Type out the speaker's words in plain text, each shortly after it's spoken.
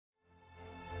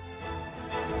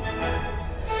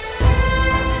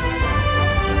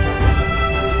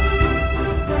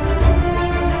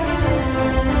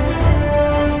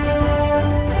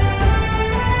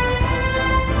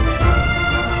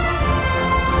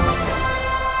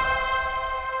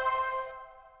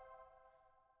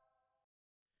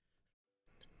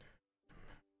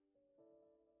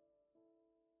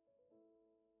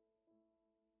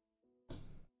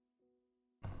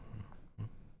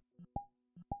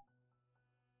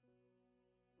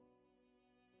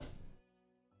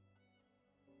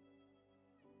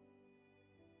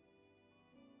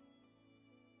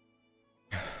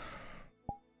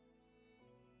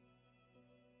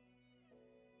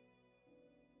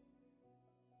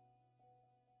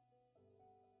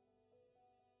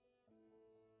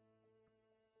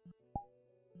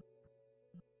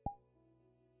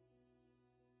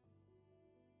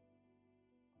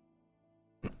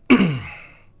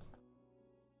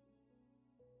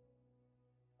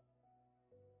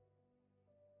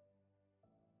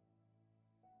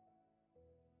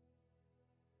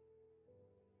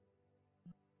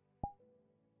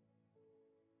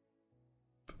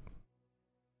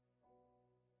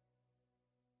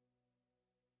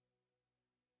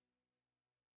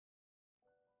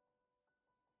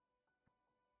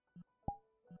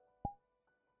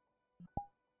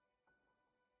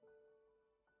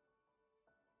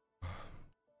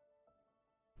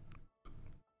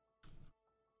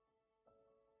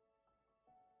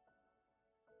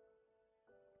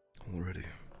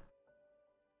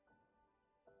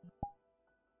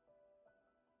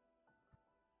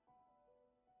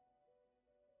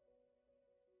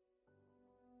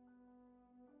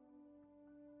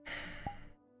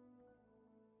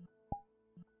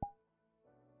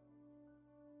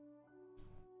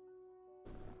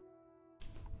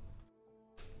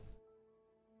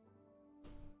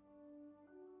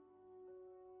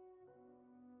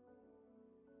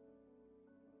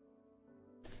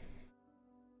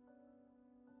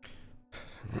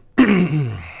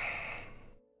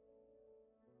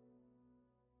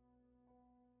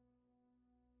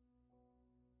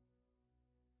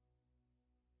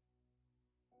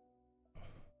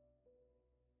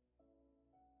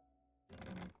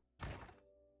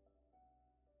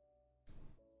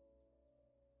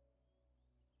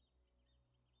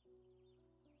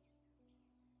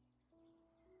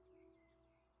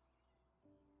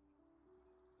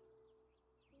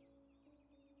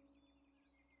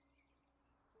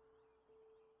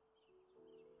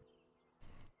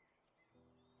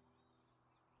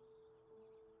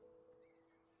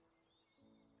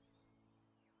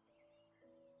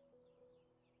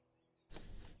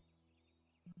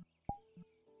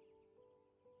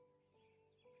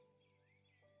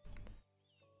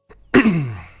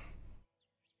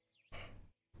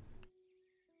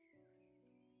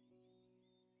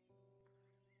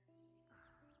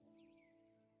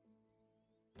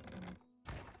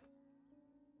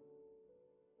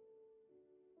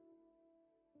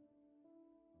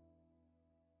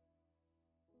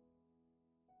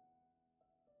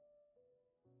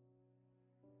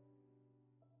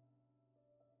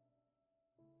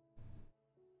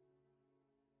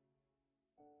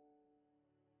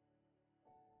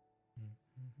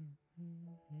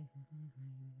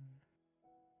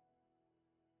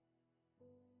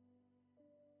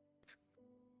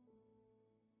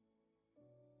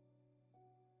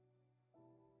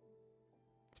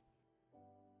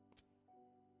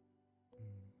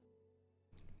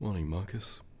Morning,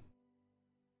 Marcus.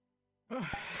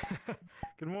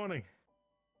 Good morning.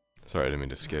 Sorry, I didn't mean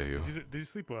to scare you. Did you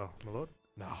sleep well, my lord?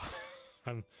 No,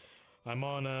 I'm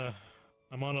on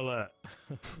alert,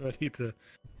 ready to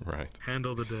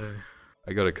handle the day.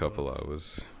 I got a couple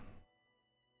hours.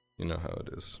 You know how it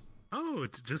is. Oh,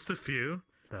 it's just a few.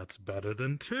 That's better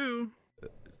than 2.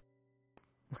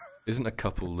 Isn't a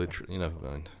couple literally? Never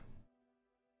mind.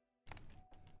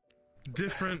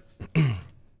 Different,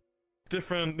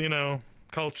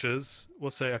 cultures will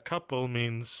say a couple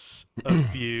means a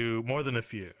few, more than a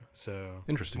few. So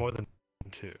interesting. More than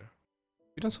 2.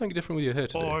 You done something different with your hair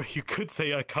today? Or you could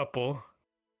say a couple.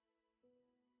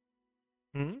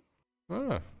 I don't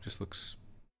know. Just looks.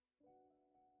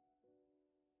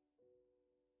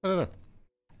 I don't know.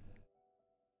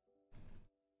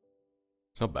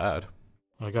 It's not bad.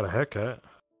 I got a haircut.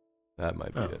 That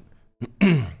might be it.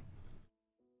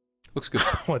 Looks good.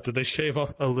 What, did they shave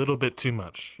off a little bit too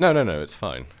much? No, it's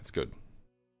fine. It's good.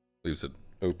 Leaves it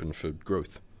open for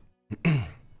growth.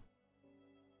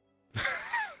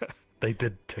 They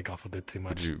did take off a bit too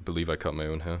much. Would you believe I cut my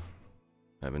own hair?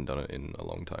 I haven't done it in a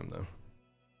long time, though.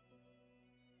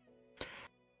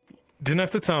 Didn't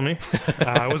have to tell me.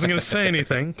 I wasn't going to say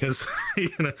anything, because,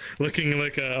 looking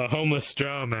like a homeless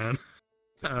straw man.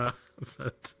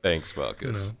 But, thanks,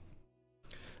 Marcus.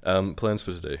 Plans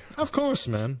for today? Of course,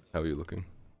 man. How are you looking?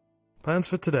 Plans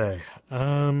for today?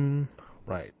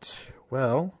 Right.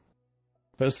 Well,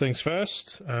 first things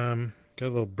first, get a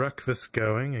little breakfast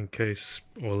going in case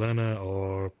Orlena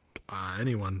or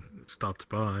anyone stopped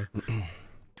by.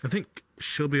 I think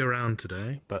she'll be around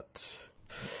today, but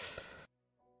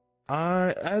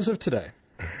as of today,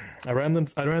 I ran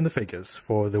the figures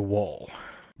for the wall.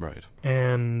 Right.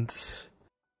 And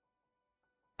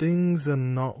things are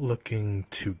not looking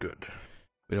too good.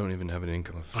 We don't even have an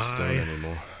income of stone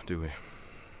anymore, do we?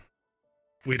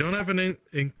 We don't have an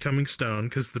incoming stone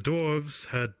because the dwarves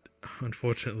had,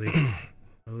 unfortunately,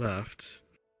 left.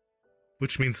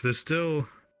 Which means there's still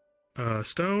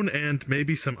stone and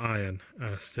maybe some iron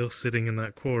still sitting in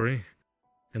that quarry.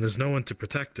 And there's no one to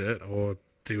protect it or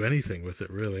do anything with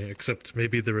it, really, except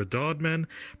maybe the Radod men.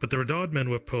 But the Radod men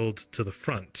were pulled to the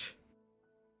front.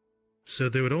 So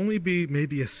there would only be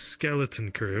maybe a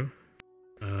skeleton crew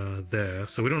there.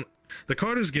 So we don't... The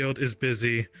Carter's Guild is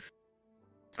busy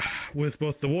with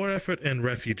both the war effort and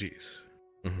refugees.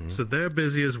 So they're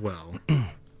busy as well.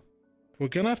 We're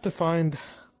gonna have to find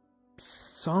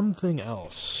something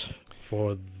else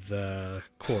for the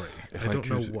quarry. If I don't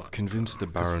know what. Convince the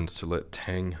barons to let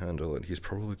Tang handle it, he's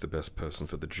probably the best person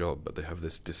for the job, but they have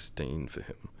this disdain for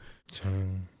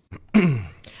him.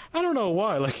 I don't know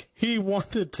why. Like, he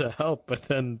wanted to help, but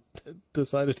then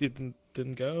decided he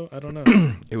didn't go. I don't know.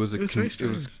 It was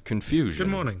confusion.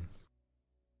 Good morning.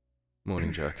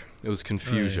 Morning, Jack. It was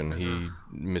confusion. He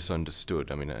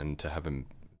misunderstood. I mean, and to have him,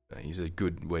 he's a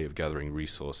good way of gathering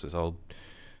resources. I'll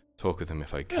talk with him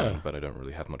if I can, but I don't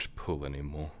really have much pull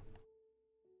anymore.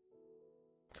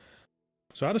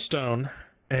 So out of stone,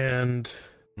 and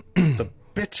the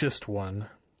bitchest one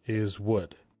is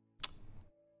wood.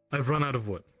 I've run out of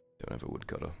wood. Don't have a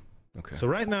woodcutter. Okay. So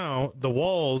right now, the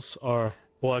walls are,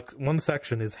 well, like, one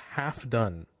section is half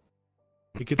done.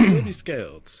 It could still be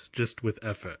scaled, just with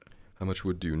effort. How much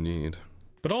wood do you need?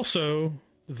 But also,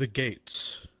 the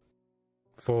gates.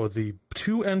 For the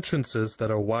 2 entrances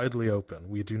that are widely open,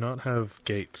 we do not have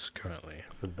gates currently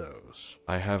for those.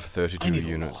 I have 32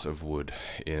 units of wood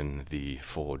in the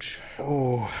forge.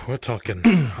 Oh, we're talking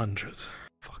hundreds.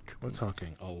 Fuck. We're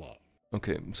talking a lot.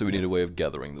 Okay, so we need a way of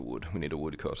gathering the wood. We need a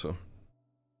woodcutter.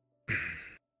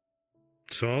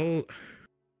 So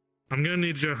I'm gonna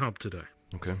need your help today.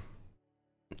 Okay.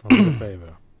 I'll need a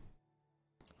favor.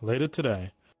 Later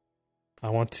today, I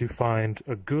want to find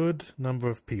a good number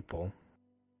of people,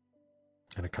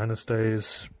 and it kind of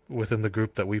stays within the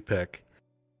group that we pick,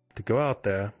 to go out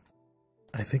there.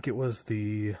 I think it was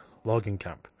the logging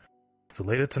camp. So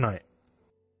later tonight,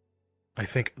 I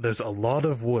think there's a lot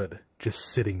of wood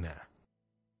just sitting there,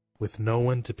 with no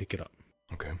one to pick it up.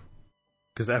 Okay.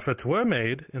 Because efforts were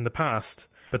made in the past,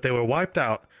 but they were wiped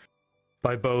out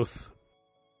by both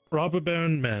robber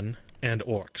baron men and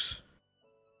orcs.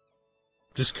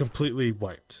 Just completely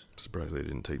wiped. I'm surprised they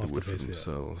didn't take the wood for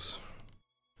themselves.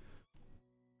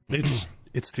 It's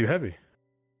too heavy.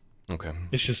 Okay.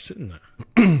 It's just sitting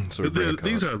there. So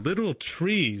these are literal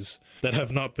trees that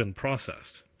have not been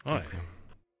processed. Okay.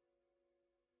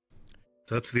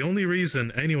 That's the only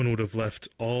reason anyone would have left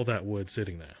all that wood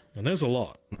sitting there. And there's a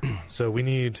lot. So we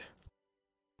need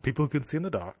people who can see in the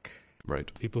dark.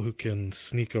 Right. People who can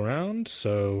sneak around.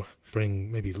 So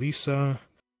bring maybe Lisa.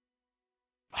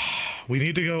 We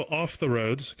need to go off the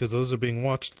roads, because those are being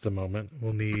watched at the moment.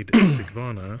 We'll need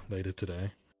Sigvana later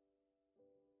today.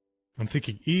 I'm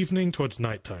thinking evening towards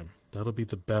nighttime. That'll be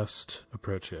the best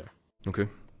approach here. Okay.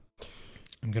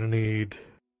 I'm going to need...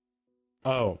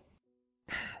 Oh,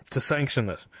 to sanction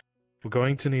this, we're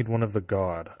going to need one of the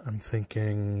guard. I'm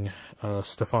thinking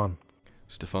Stefan.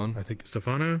 Stefan? I think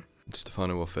Stefano?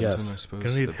 Stefano or Fenton, Yes. I suppose.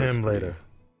 Gonna need They're both him pretty later.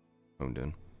 Honed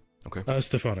in. Okay.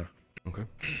 Stefano. Okay.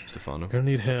 Stefano. Gonna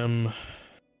need him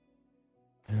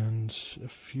and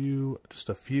just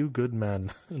a few good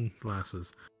men. And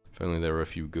glasses. If only there were a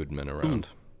few good men around.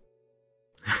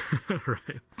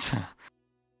 Right.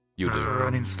 You do. We're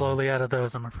running slowly out of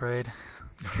those, I'm afraid.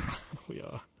 We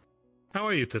are. How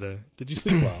are you today? Did you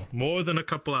sleep well? More than a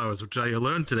couple hours, which I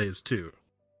learned today is 2.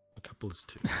 A couple is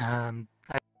 2.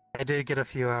 I did get a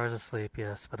few hours of sleep,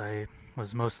 yes, but I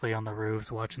was mostly on the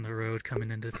roofs watching the road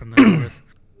coming in from the north.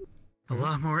 A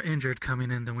lot more injured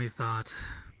coming in than we thought.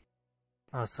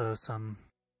 Also, some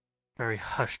very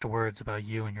hushed words about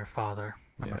you and your father,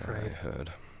 I'm afraid. I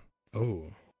heard. Oh.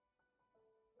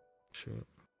 Sure.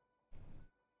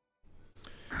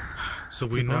 So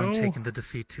we People know... aren't taking the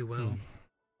defeat too well.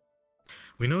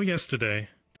 We know yesterday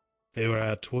they were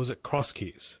at, what was it, Cross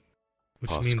Keys?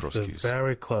 Which Past means Cross they're Keys.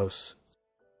 Very close.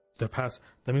 That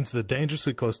means they're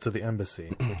dangerously close to the embassy,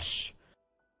 which,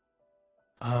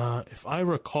 if I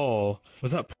recall,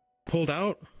 Was that pulled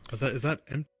out? Is that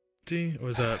empty? Or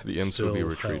is that The imps still will be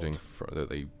retreating. held?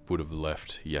 They would have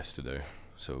left yesterday,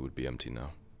 so it would be empty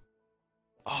now.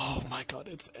 oh my god,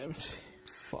 it's empty.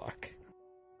 Fuck.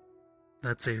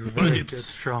 That's a But very good it's-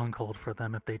 stronghold for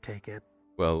them if they take it.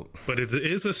 Well, But it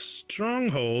is a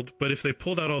stronghold, but if they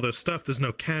pulled out all their stuff, there's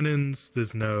no cannons,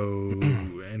 there's no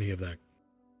any of that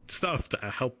stuff to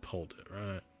help hold it,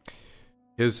 right?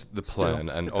 here's the Still, plan,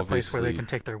 and it's a place where they obviously can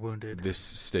take their wounded. this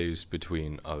stays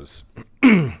between us.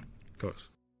 Of course.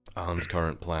 Ahn's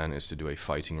current plan is to do a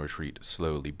fighting retreat,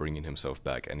 slowly bringing himself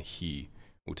back, and he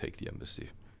will take the embassy.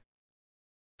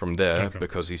 From there, Okay.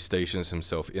 because he stations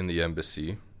himself in the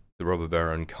embassy, the robber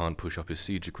baron can't push up his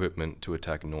siege equipment to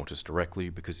attack Nautis directly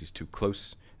because he's too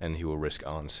close, and he will risk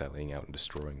Ahn sallying out and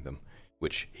destroying them,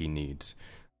 which he needs.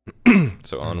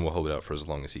 So Ahn will hold out for as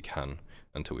long as he can,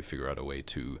 until we figure out a way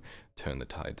to turn the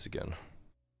tides again.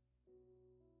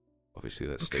 Obviously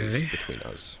that stays Okay. between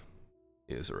us.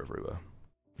 Ears are everywhere.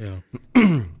 Yeah.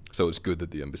 So it's good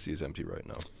that the embassy is empty right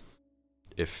now,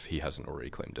 if he hasn't already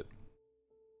claimed it.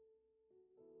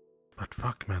 But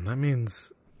fuck, man, that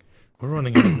means we're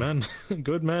running out of men.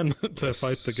 Good men to Yes.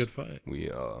 fight the good fight. We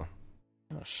are.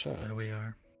 Oh shit. There we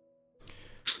are.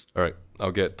 Alright,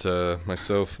 I'll get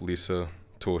myself, Lisa,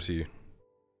 Torty,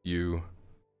 you.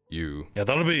 Yeah,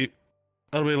 that'll be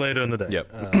later in the day. Yep.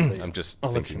 But I'm just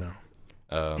I'll let you thinking.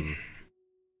 know.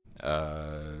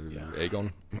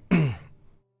 Aegon?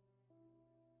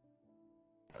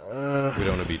 Uh, We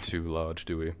don't want to be too large,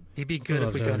 do we? He'd be good Oh,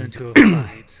 if we no. got into a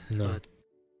fight, No. but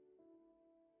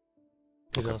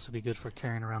it'd Okay. also be good for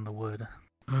carrying around the wood.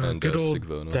 And Good old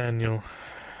Sigvona. Daniel.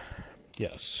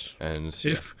 yes. And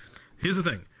Here's the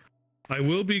thing, I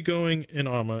will be going in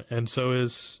armor, and so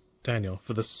is Daniel,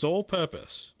 for the sole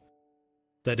purpose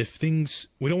that if things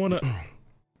we don't want to.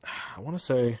 I want to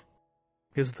say,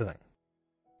 here's the thing: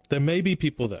 there may be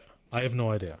people there. I have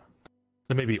no idea.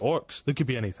 There may be orcs. There could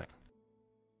be anything.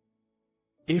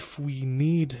 If we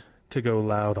need to go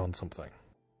loud on something,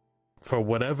 for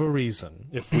whatever reason,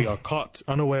 if we are caught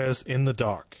unawares in the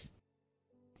dark,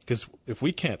 because if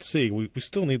we can't see, we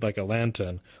still need like a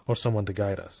lantern or someone to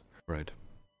guide us. right.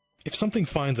 If something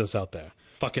finds us out there,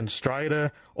 fucking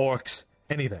Strider, orcs,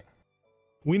 anything,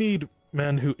 we need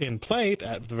men who, in plate,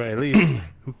 at the very least,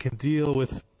 who can deal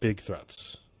with big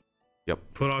threats. Yep.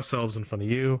 Put ourselves in front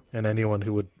of you and anyone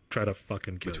who would try to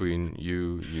fucking kill you. Between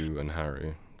you, and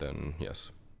Harry, then yes.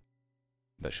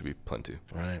 That should be plenty.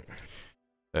 Right.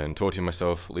 And Torty,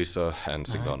 myself, Lisa, and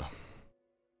Alright. Sigvana.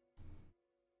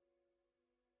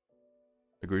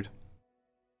 Agreed?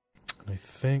 I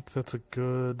think that's a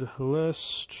good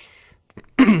list.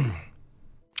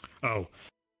 Oh,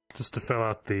 Just to fill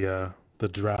out the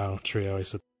drow trio, I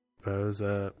suppose.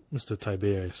 Mr.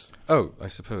 Tiberius. Oh, I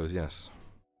suppose, yes.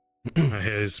 I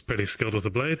hear he's pretty skilled with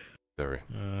a blade. Very.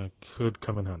 Could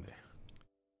come in handy.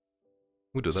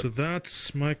 We'll do that. So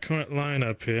that's my current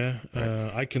lineup here.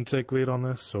 Right. I can take lead on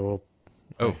this, or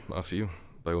Oh, after you.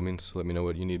 By all means, let me know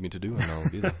what you need me to do, and I'll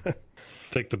be there.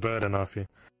 take the burden off you.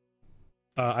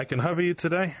 I can hover you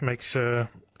today. Make sure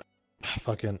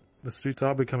Fucking, the streets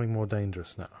are becoming more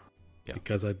dangerous now. Yeah.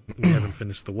 Because we haven't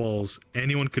finished the walls.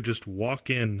 Anyone could just walk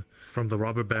in from the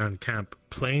robber baron camp.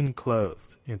 Plain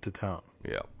clothed into town.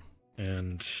 Yeah.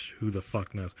 And who the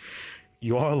fuck knows?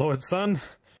 You are Lord's son,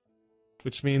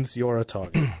 which means you're a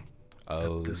target.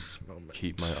 I'll At this moment.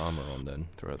 keep my armor on then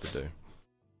throughout the day.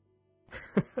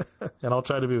 And I'll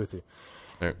try to be with you.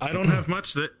 Alright. I don't have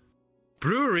much that...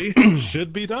 Brewery?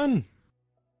 Should be done.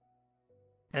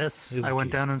 Yes, Is I the went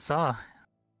key. down and saw.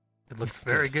 It looks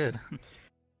very good. There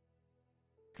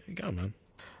you go, man.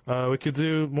 We could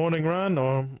do morning run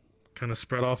or Kind of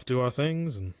spread off, do our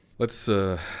things, and... Let's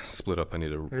split up. I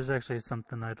need a... There's actually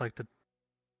something I'd like to...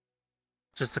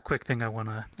 Just a quick thing I want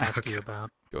to ask you about.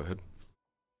 Go ahead.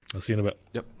 I'll see you in a bit.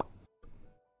 Yep.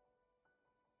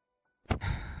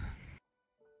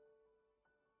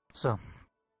 So,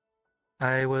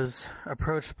 I was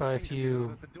approached by a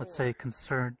few, let's say,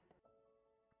 concerned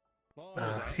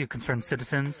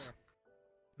citizens.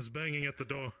 There's banging at the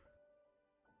door.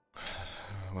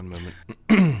 One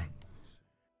moment.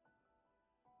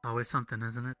 Always something,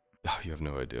 isn't it? Oh, you have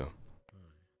no idea.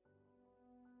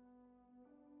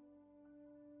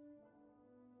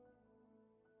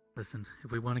 Listen,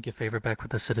 if we want to get favor back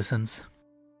with the citizens,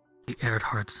 the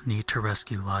Erdharts need to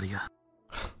rescue Ladia.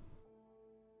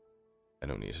 I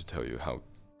don't need to tell you how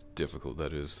difficult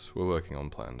that is. We're working on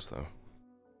plans, though.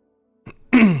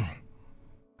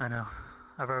 I know.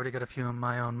 I've already got a few of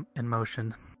my own in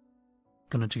motion.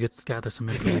 Gonna gather some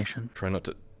information. Try not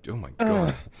to... Oh my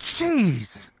god.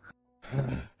 Jeez!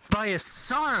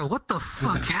 Bayasara, what the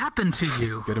fuck happened to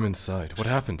you? Get him inside. What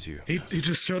happened to you? He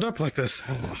just showed up like this.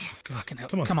 Oh, God. Fucking hell.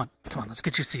 Come on. Come on, let's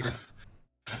get you seated.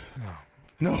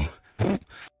 No.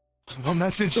 No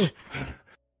message.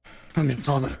 I'm your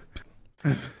father.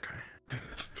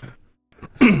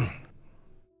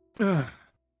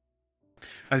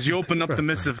 As you open up the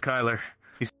missive, Kyler,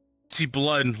 you see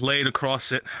blood laid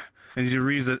across it. And as you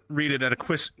read it at a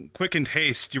quickened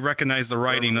haste, you recognize the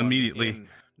writing immediately.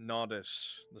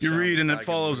 Nautis, You read and it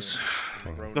follows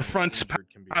the front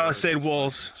palisade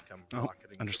walls. Oh,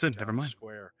 understood, never mind.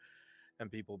 Square,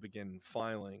 and people begin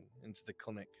filing into the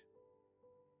clinic.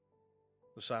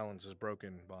 The silence is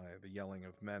broken by the yelling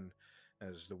of men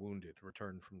as the wounded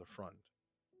return from the front.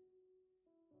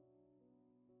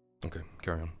 Okay,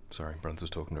 carry on. Sorry, Brent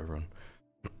was talking to everyone.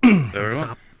 Very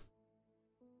well.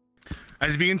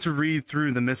 As you begin to read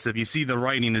through the missive, you see the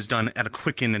writing is done at a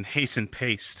quickened and hastened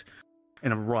pace,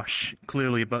 in a rush,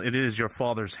 clearly, but it is your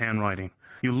father's handwriting.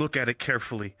 You look at it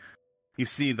carefully. You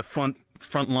see the front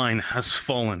line has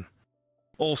fallen.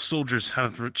 All soldiers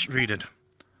have retreated.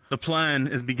 The plan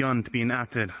is begun to be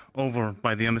enacted over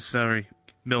by the emissary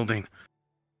building.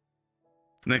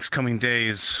 Next coming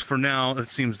days, for now, it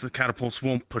seems the catapults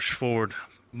won't push forward,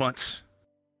 but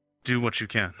do what you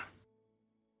can.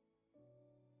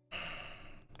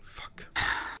 Fuck.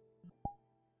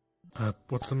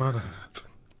 What's the matter?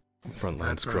 Front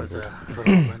line's That throws crumbled. a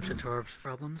little wrench into our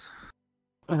problems.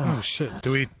 Oh, shit.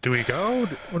 Do we go?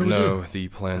 What do we No, do? the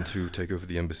plan to take over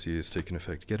the embassy is taking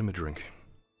effect. Get him a drink.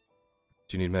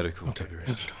 Do you need medical, Okay.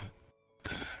 Tiberius?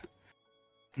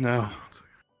 No.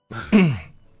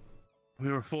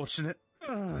 We were fortunate.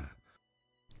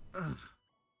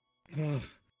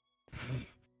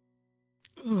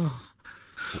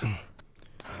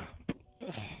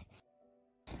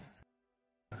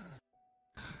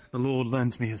 The Lord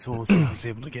lent me his horse and I was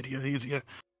able to get here easier.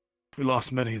 We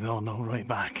lost many, though, on the way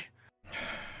back.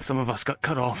 Some of us got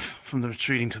cut off from the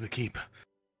retreating to the keep.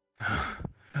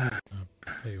 There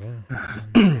you are.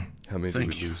 How many did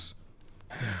Thank we you. lose?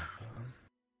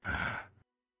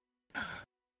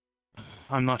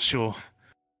 I'm not sure.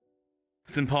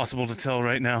 It's impossible to tell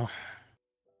right now.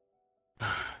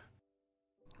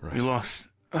 Right. We lost.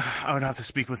 I would have to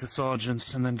speak with the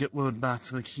sergeants and then get word back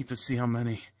to the keep to see how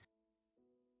many.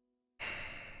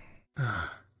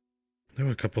 There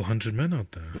were a couple hundred men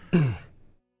out there.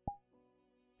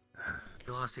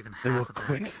 We lost even They were half of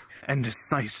quick that. and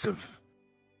decisive.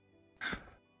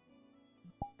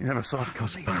 You never saw it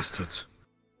Those coming. bastards.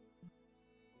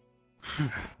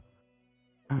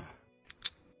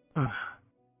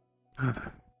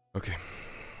 Okay.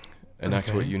 Enact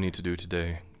what Okay. you need to do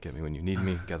today. Get me when you need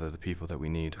me. Gather the people that we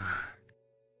need.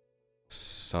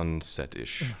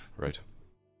 Sunset-ish, right?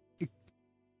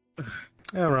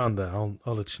 Yeah, around there. I'll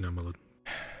let you know, my lord.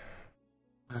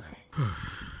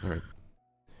 Alright.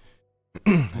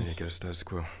 I need to get a status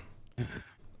quo.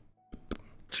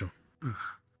 Sure. That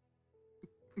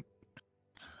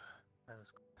was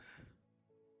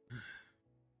cool.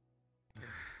 Here.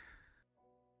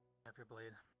 Have your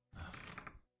blade.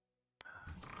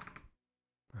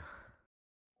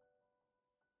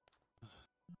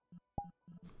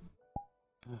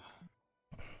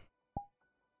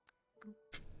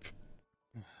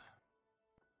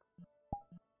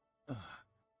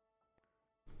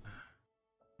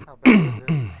 How bad is it?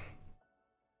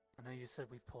 I know you said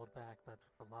we pulled back, but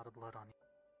a lot of blood on you.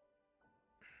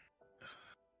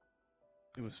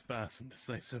 It was fast and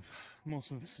decisive.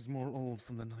 Most of this is more old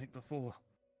from the night before.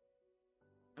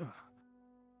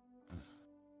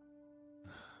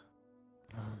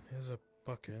 Here's a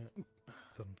bucket,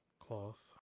 some cloth.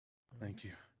 Thank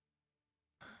you.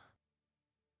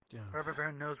 Yeah. Rubber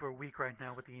Baron knows we're weak right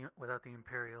now without the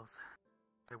Imperials.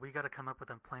 But we gotta come up with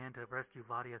a plan to rescue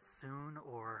Ladia soon,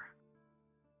 or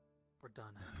we're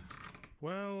done.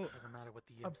 Well, Doesn't matter what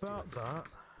the Imps do about at this that.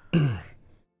 point.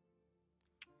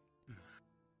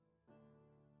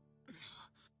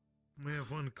 We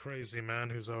have one crazy man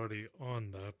who's already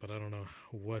on that, but I don't know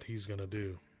what he's gonna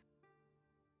do.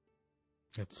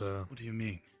 It's What do you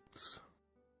mean?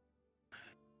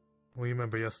 We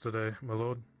remember yesterday, my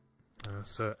lord,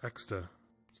 Sir Exeter.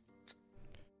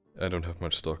 I don't have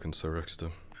much stock in Sir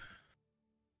Exeter.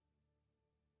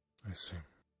 I see.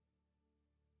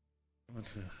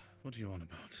 What do you want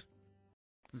about?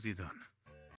 What's he done?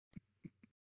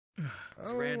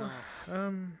 Ran off.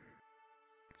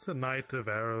 It's a knight of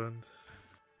Ireland.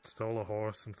 Stole a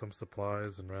horse and some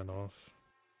supplies and ran off.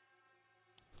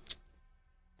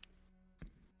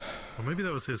 Or maybe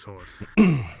that was his horse.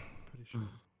 Pretty sure.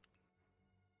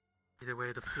 Either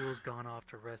way, the fool's gone off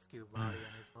to rescue Ladia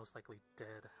and is most likely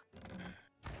dead.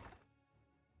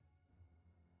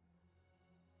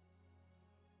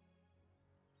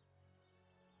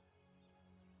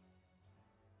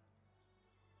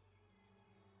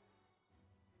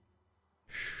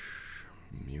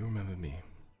 You remember me.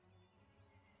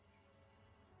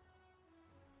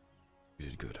 You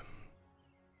did good.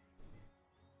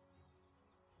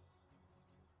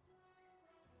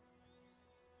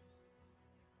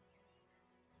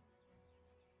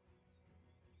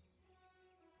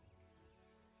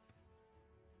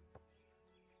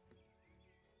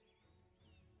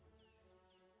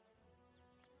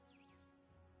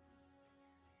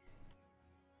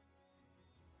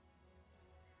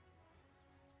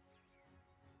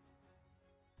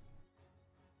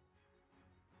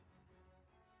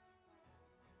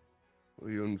 Were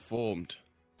you informed?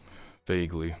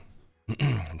 Vaguely.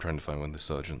 I'm trying to find one of the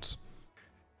sergeants.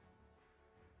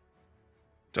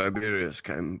 Tiberius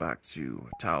came back to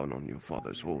town on your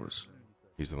father's horse.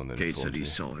 He's the one that Kate said informed he me.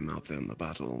 saw him out there in the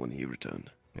battle when he returned.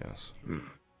 Yes.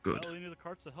 Good. Tell any of the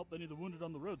carts to help any of the wounded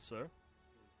on the road, sir.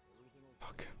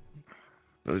 Fuck.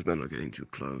 Those men are getting too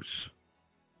close.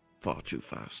 Far too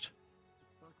fast.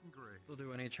 They'll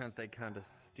do any chance they can to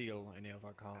steal any of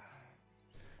our carts.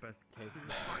 Best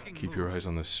case. Keep your eyes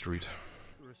on this street.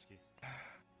 Risky.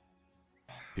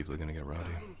 People are gonna get rowdy.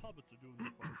 Little hobbits are doing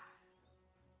their part.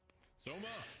 Soma!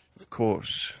 Of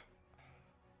course.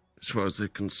 As far as they're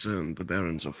concerned, the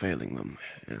barons are failing them,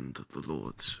 and the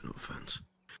lords, no offense.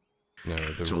 No,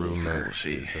 the It's all rumor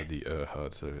heresy. is that the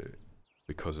Erhards are,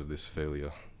 because of this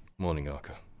failure. Morning,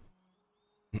 Arca.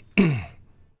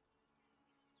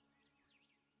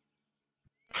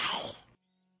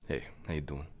 Hey, how you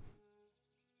doing?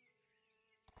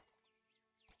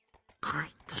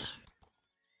 Great.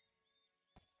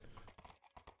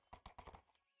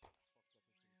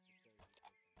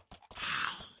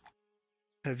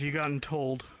 Have you gotten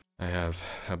told? I have.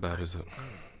 How bad is it?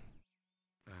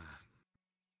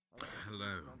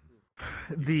 Hello.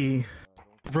 The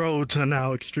roads are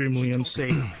now extremely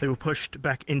unsafe. They were pushed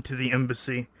back into the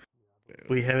embassy.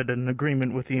 We had an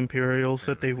agreement with the Imperials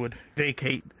that they would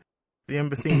vacate the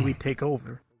embassy and we'd take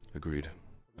over. Agreed.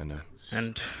 I know.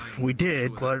 And we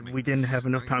did, but we didn't have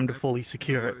enough time to fully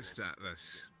secure it.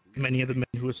 Many of the men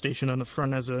who were stationed on the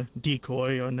front as a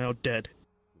decoy are now dead.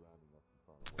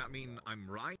 Does that mean I'm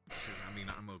right? Does that mean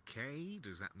I'm okay?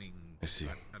 Does that mean... I see.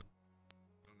 I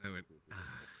don't know it.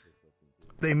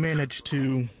 They managed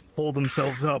to hold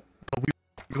themselves up, but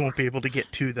we won't be able to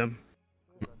get to them.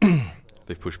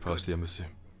 They've pushed past the embassy.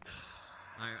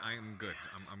 I am good.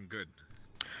 I'm good.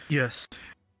 Yes,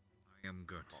 I am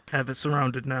good. have it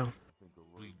surrounded now.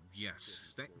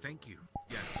 Yes. Thank you.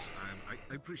 Yes.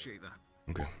 I appreciate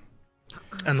that. Okay.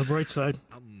 And the bright side,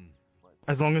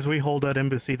 as long as we hold that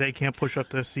embassy, they can't push up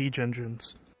their siege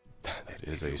engines. That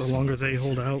is a... The longer they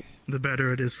hold out, the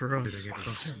better it is for us.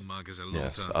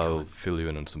 Yes, I'll fill you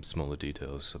in on some smaller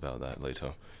details about that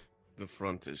later. The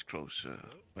front is closer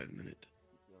by the minute.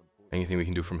 Anything we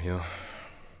can do from here?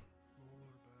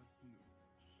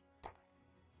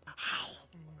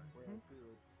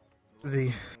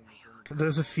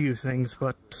 There's a few things,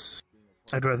 but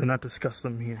I'd rather not discuss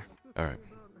them here. Alright.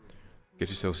 Get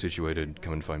yourself situated.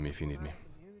 Come and find me if you need me.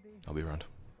 I'll be around.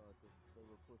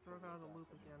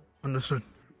 Understood.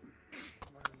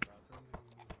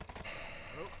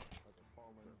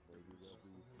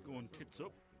 Going tits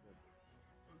up.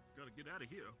 Gotta get out of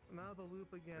here. Now the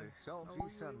loop again. The salty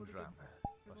sundrop.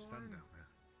 What's that down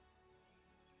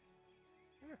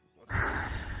there?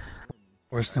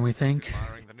 Worse than we think.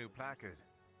 Firing the new placard.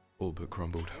 All but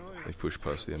crumbled. They've pushed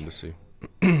past the embassy.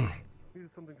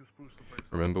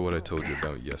 Remember what I told you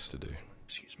about yesterday?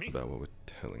 Excuse me. About what we're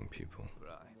telling people.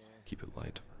 Right. Keep it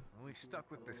light. We stuck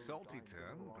with the salty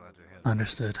term, but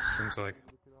Understood. Seems like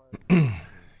That's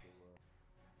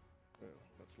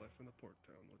life in a port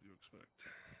town. What do you expect?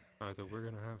 either we're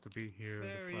gonna have to be here.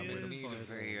 There in he the is. fight,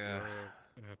 Need or a,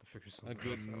 we're gonna have to figure something A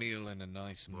good else out. meal and a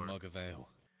nice mug of ale.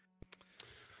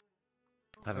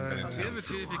 haven't been in I'll town give it for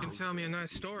to you a if you can while. tell me a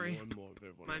nice story.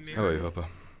 My How are you, Hopper?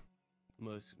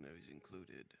 Mercenaries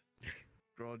included.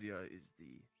 Gradia is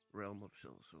the realm of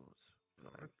shell swords.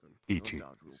 Ichi. No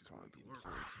doubt we'll find the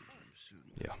employed sometime soon.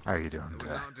 Yeah. How are you doing I will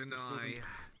today? not deny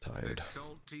Tired. the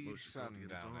salty Most of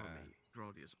Gradia's sundowner. army.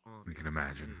 Gradia's army. You can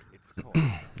imagine. It's cold.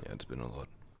 Yeah, it's been a lot.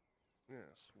 Yes,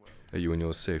 well, Are you and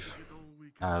yours safe?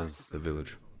 How's The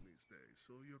village.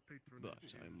 But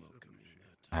I'm welcoming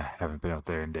that. I haven't been out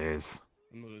there in days.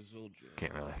 I'm not a soldier.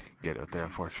 Can't really get out there,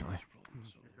 unfortunately.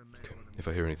 Okay. If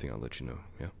I hear anything, I'll let you know.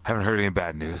 Yeah. Haven't heard any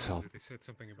bad news. They said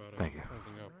something about Thank you.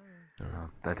 holding up. All right.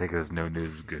 I take it as no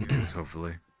news is good news,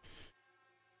 hopefully.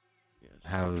 Yes,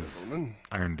 How's gentlemen.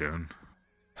 Iron doing?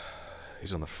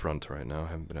 He's on the front right now. I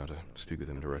haven't been able to speak with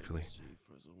him directly.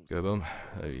 Gobon,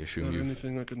 I Is assume there you've...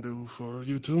 anything I can do for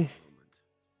you two?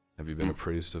 Have you been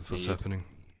appraised of what's happening?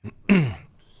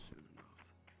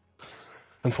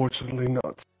 Unfortunately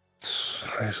not.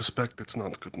 I suspect it's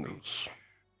not good news.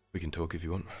 We can talk if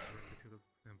you want. To the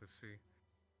embassy,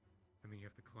 and then you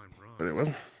have to climb rocks. Very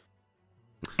well.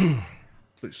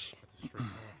 Please. That's a straight path.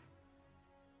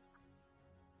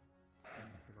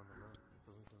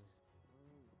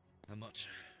 How much?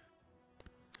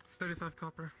 35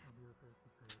 copper.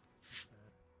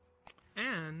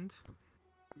 And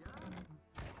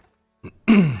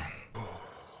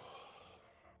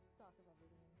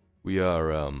We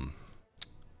are, on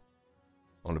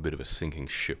a bit of a sinking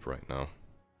ship right now.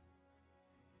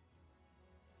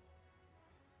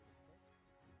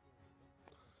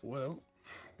 Well,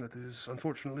 that is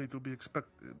unfortunately to be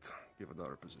expected, given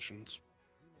our positions.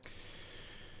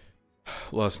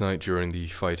 Last night, during the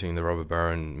fighting, the robber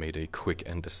baron made a quick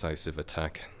and decisive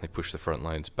attack. They pushed the front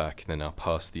lines back, they're now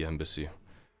past the embassy.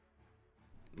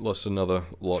 Lost another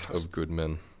lot of good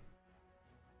men.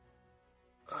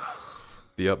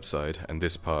 The upside, and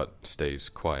this part stays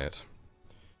quiet.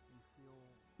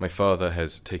 My father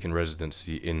has taken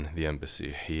residency in the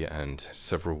embassy. He and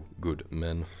several good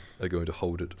men are going to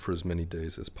hold it for as many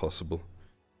days as possible.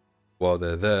 While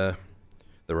they're there,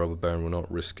 the robber baron will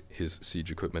not risk his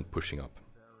siege equipment pushing up.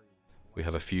 We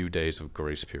have a few days of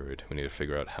grace period. We need to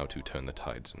figure out how to turn the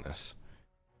tides in this.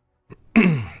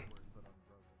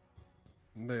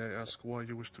 May I ask why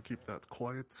you wish to keep that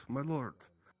quiet, my lord?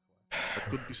 That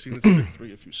could be seen as a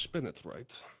victory if you spin it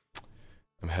right.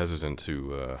 I'm hesitant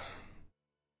to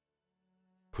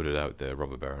put it out there.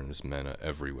 Robber baron's men are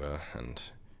everywhere, and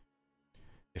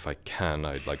if I can,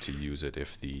 I'd like to use it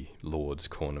if the lords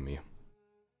corner me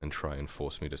and try and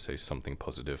force me to say something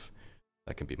positive.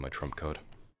 That can be my trump card.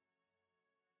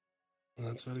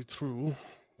 That's very true.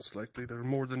 It's likely there are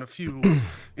more than a few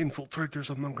infiltrators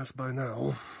among us by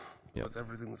now. Yep. With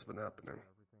everything that's been happening.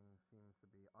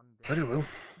 Very well.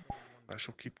 I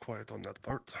shall keep quiet on that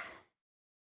part.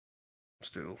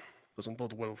 Still, doesn't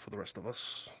bode well for the rest of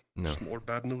us. No. Just more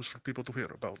bad news for people to hear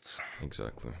about.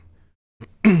 Exactly.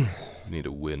 We need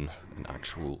a win. An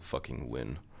actual fucking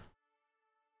win.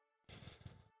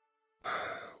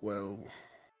 Well,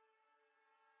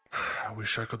 I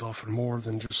wish I could offer more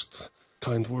than just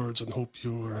kind words and hope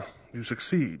you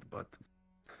succeed, but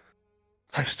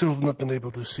I still have not been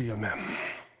able to see a man.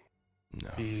 No.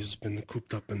 He's been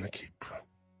cooped up in the keep.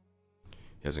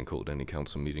 He hasn't called any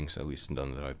council meetings, at least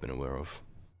none that I've been aware of.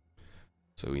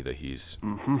 So either he's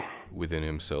within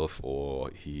himself, or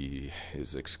he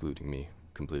is excluding me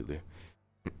completely.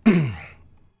 I'm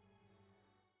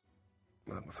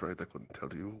afraid I couldn't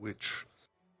tell you which.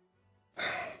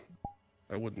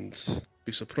 I wouldn't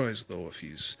be surprised, though, if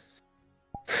he's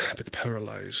a bit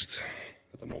paralyzed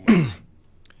at the moment.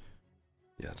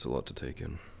 Yeah, it's a lot to take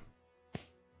in.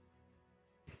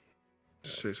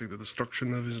 Facing the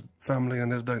destruction of his family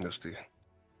and his dynasty.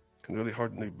 Can really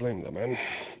hardly blame the man.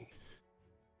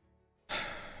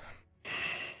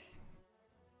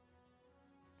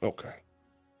 Okay.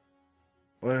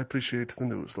 Well, I appreciate the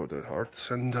news, Lord Earhart,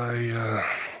 and I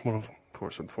will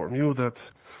course, inform you that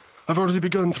I've already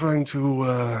begun trying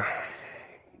to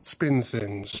spin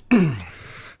things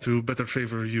to better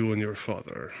favor you and your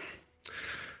father.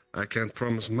 I can't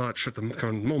promise much at the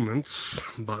current moment,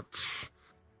 but,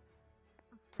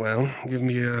 well, give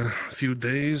me a few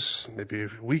days, maybe a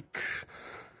week,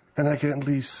 and I can at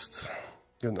least,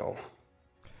 you know,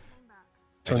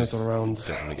 turn it around.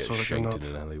 Don't want to get shanked in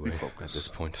an alleyway at this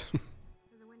point.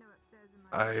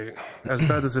 As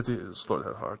bad as it is, Lord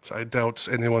Earhart, I doubt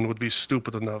anyone would be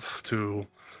stupid enough to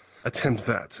attempt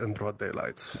that in broad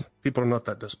daylight. People are not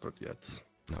that desperate yet.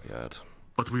 Not yet.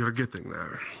 But we are getting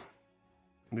there.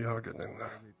 We are getting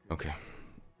there. Okay.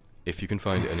 If you can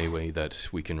find any way that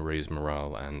we can raise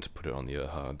morale and put it on the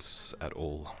Earharts at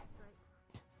all,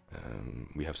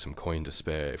 we have some coin to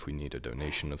spare if we need a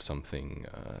donation of something.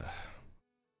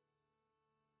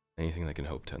 Anything that can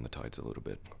help turn the tides a little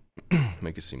bit.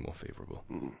 Make it seem more favorable.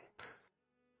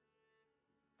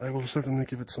 I will certainly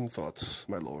give it some thought,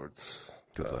 my lord.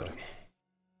 Good lad.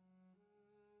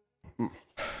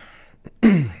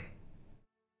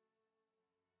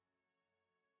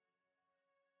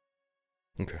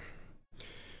 Okay.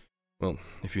 Well,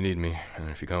 if you need me, and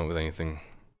if you come up with anything,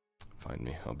 find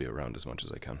me. I'll be around as much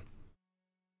as I can.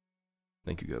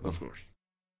 Thank you, Gerben. Of course.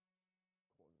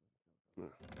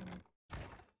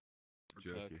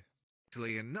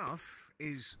 Actually enough,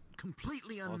 is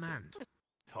completely unmanned.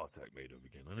 Tartak made up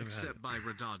again. Except by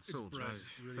Radard soldiers.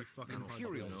 Really fucking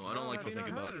Imperial. No, I don't like to think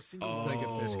about it.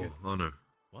 Oh no.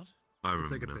 What? I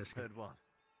remember. Take a biscuit. What?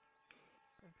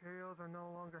 Imperials are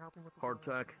no longer helping with the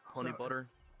Hardtack, honey butter,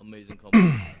 amazing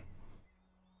company.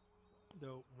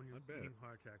 Though, when you're eating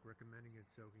hardtack, recommending it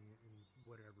soaking it in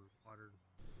whatever, water,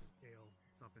 ale,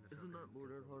 something. Isn't that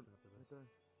Lord Earhart right there?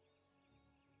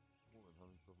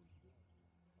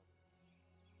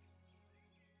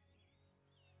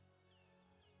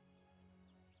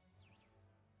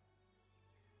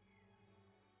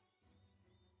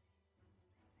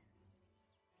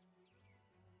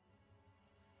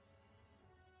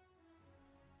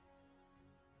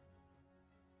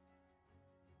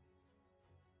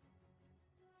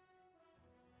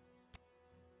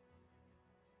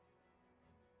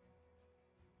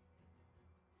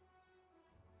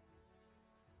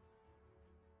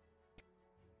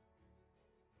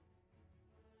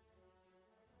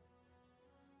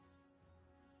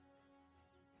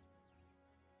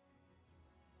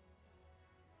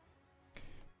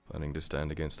 Planning to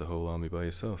stand against a whole army by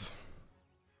yourself?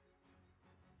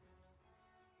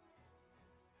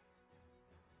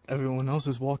 Everyone else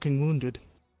is walking wounded.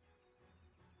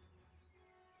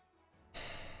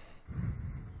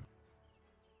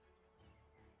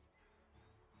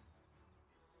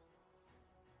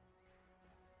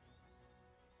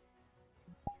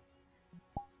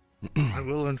 I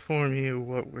will inform you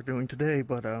what we're doing today,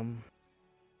 but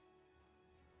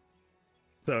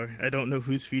sorry, I don't know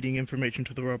who's feeding information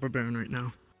to the robber baron right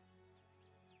now.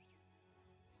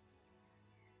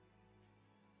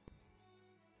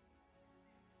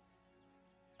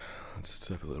 Let's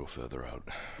step a little further out.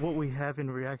 What we have in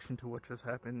reaction to what just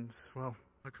happened, well,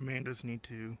 our commanders need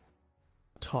to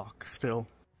talk still.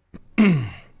 But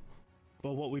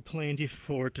what we planned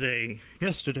for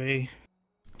yesterday,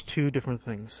 two different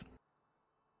things.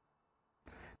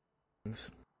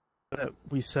 That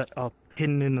we set up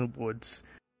hidden in the woods.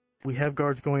 We have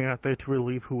guards going out there to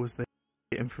relieve who was there,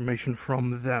 get information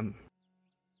from them.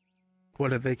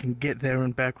 Whether they can get there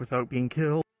and back without being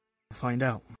killed, we'll find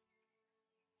out.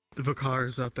 The Vicar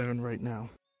is out there right now.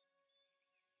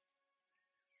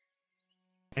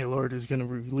 A Lord is going to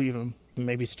relieve him.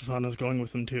 Maybe Stefano's going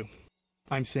with him too.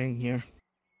 I'm staying here.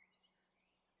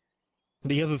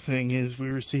 The other thing is we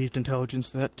received intelligence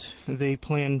that they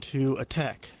plan to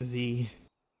attack the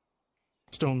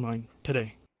stone mine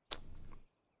today.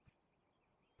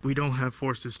 We don't have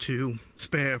forces to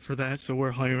spare for that, so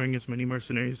we're hiring as many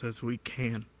mercenaries as we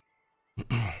can.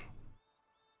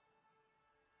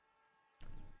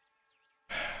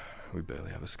 We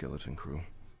barely have a skeleton crew.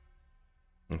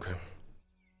 Okay.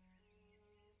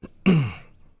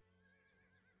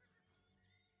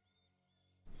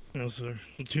 Those are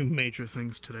the two major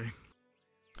things today.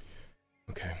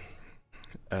 Okay.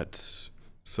 At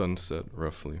sunset,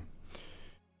 roughly,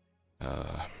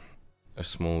 a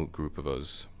small group of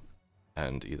us,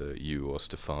 and either you or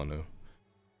Stefano,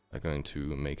 are going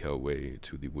to make our way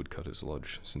to the woodcutter's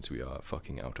lodge, since we are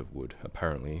fucking out of wood.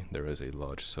 Apparently, there is a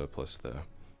large surplus there.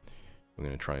 We're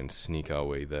going to try and sneak our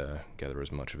way there, gather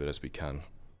as much of it as we can,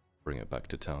 bring it back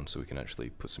to town so we can actually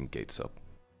put some gates up.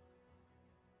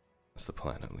 That's the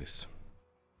plan, at least.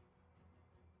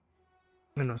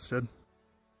 Understood.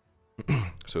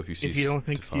 So if you see If you don't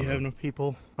think Stefano, you have enough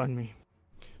people, find me.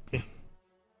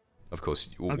 Of course,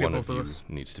 I'll get one both of of you us.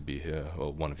 needs to be here,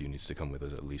 or one of you needs to come with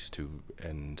us at least to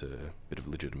end a bit of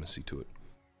legitimacy to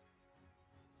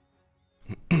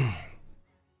it.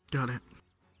 Got it.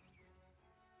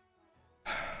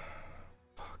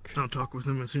 I'll talk with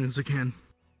him as soon as I can.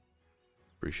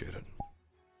 Appreciate it.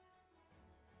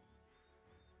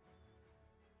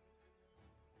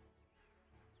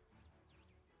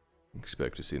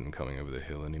 Expect to see them coming over the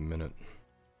hill any minute.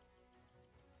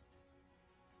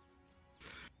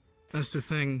 That's the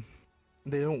thing.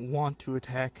 They don't want to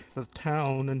attack the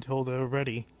town until they're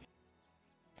ready.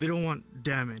 They don't want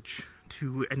damage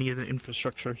to any of the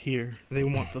infrastructure here. They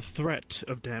want the threat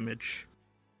of damage.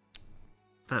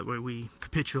 That way we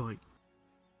capitulate.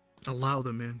 Allow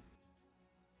them in.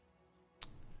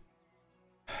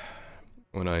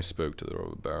 When I spoke to the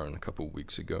robber baron a couple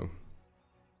weeks ago,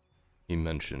 he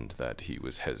mentioned that he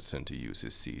was hesitant to use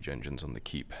his siege engines on the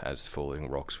keep as falling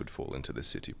rocks would fall into the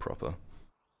city proper.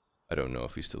 I don't know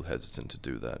if he's still hesitant to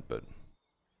do that, but,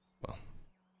 well,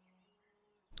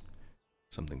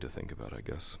 something to think about, I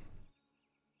guess.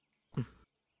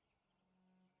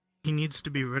 He needs to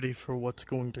be ready for what's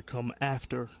going to come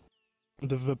after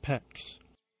the Vipex.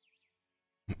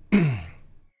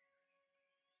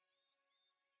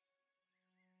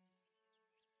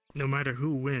 No matter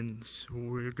who wins,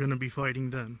 we're gonna be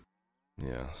fighting them.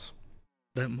 Yes.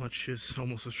 That much is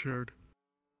almost assured.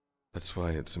 That's why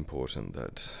it's important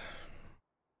that,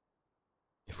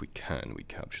 if we can, we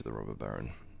capture the robber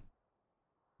baron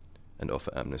and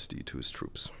offer amnesty to his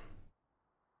troops.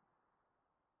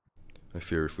 I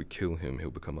fear if we kill him, he'll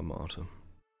become a martyr,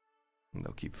 and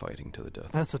they'll keep fighting to the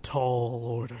death. That's a tall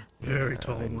order. Very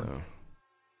tall I one. know.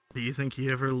 Do you think he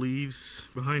ever leaves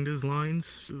behind his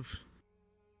lines of...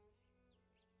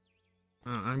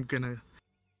 I'm gonna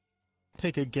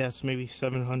take a guess, maybe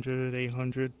 700,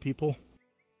 800 people.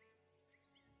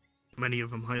 Many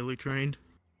of them highly trained.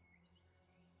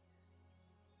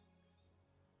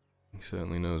 He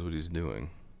certainly knows what he's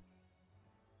doing.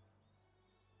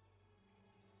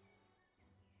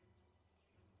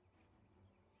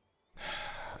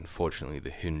 Unfortunately,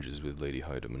 the hinge is with Lady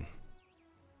Heidemann.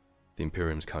 If the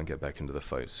Imperiums can't get back into the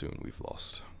fight soon, we've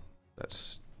lost.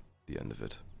 That's the end of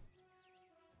it.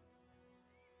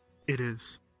 It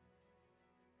is.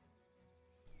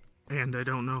 And I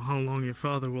don't know how long your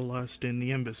father will last in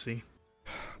the embassy.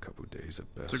 A couple days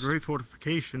at best. It's a great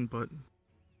fortification, but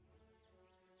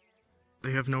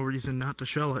they have no reason not to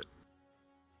shell it.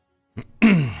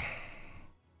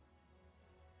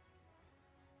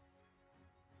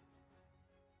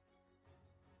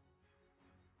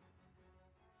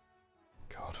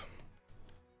 God.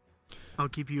 I'll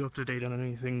keep you up to date on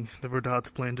anything the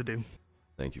Verdats plan to do.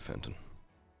 Thank you, Fenton.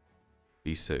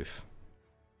 Be safe.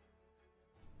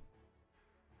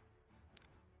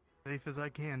 Safe as I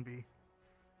can be.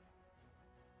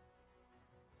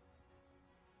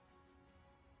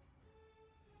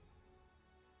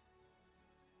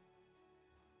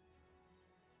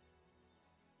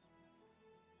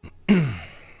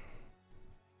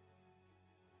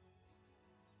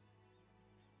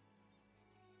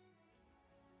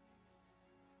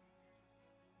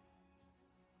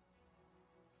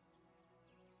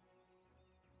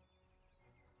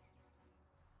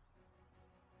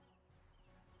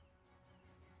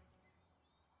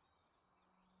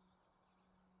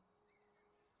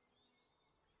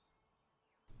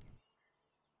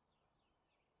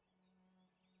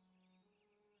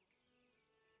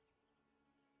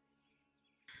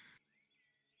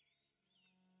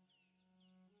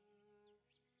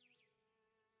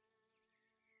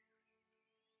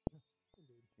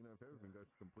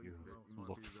 You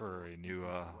look for a new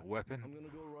weapon? I'm gonna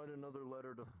go write another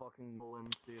letter to fucking Mullen,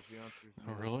 see if he answers.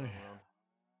 Oh, really?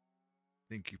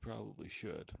 Think you probably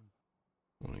should.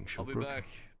 Morning, I'll be back.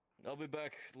 I'll be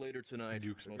back later tonight.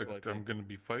 You expect I'm gonna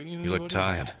be fighting? You look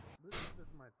tired.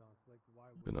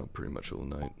 Been up pretty much all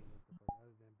night.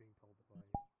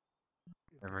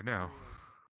 Never know.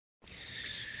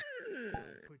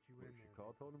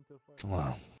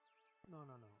 Wow. No.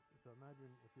 So imagine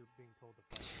if you're being told to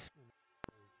fight.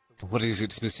 What is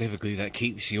it specifically that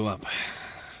keeps you up?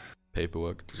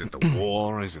 Paperwork. Is it the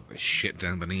war? Is it the shit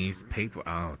down beneath? Paper?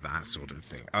 Oh, that sort of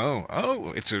thing.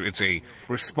 Oh, it's a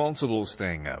responsible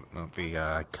staying up, not the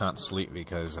I can't sleep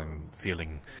because I'm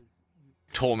feeling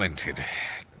tormented.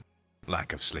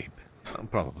 Lack of sleep. Well,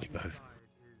 probably both.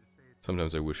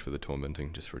 Sometimes I wish for the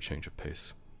tormenting, just for a change of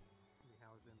pace.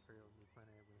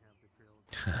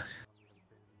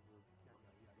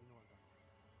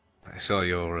 I saw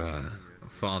your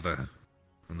father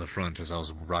on the front as I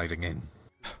was riding in.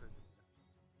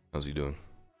 How's he doing?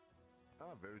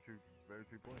 Ah, very true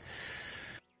point.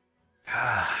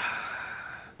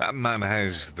 That man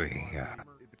has the...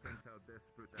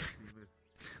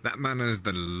 that man has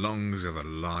the lungs of a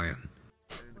lion.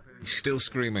 He's still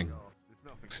screaming,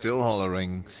 still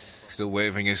hollering, still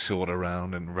waving his sword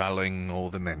around and rallying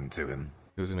all the men to him.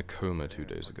 He was in a coma 2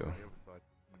 days ago.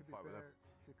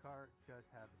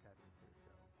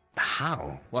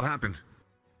 How? What happened?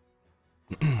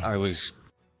 I was...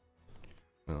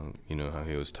 Well, you know how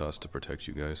he was tasked to protect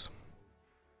you guys.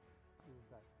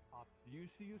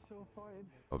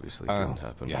 Obviously it didn't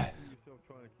happen. Yeah.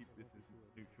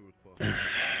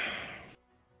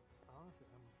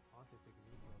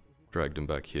 Dragged him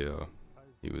back here.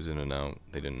 He was in and out.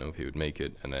 They didn't know if he would make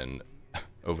it. And then,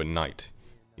 overnight,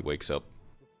 he wakes up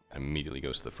and immediately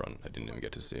goes to the front. I didn't even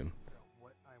get to see him.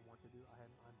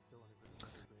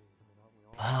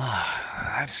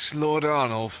 That's Lord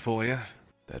Arnold for you.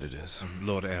 That it is.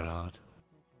 Lord Erard.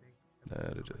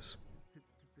 That it is.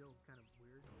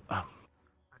 Oh.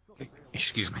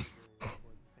 Excuse me.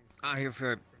 I have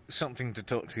something to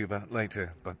talk to you about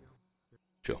later, but...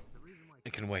 Sure.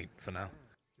 It can wait for now.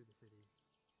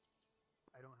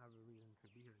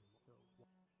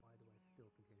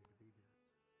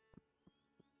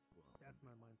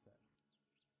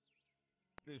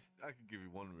 I could give you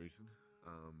one reason.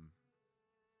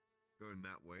 Going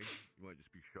that way, you might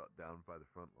just be shot down by the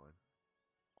front line.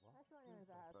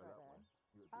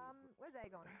 Where's A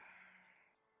going?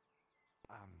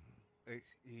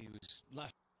 He was...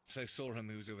 Last I saw him,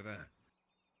 he was over there.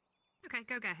 Okay,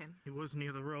 go get him. He was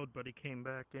near the road, but he came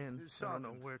back in. I don't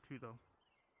know where to, though.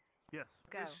 Yes.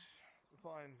 Go. The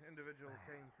fine individual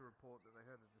came to report that they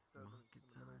had a disturbance in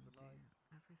the middle of the night.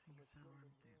 Everything is so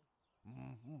empty.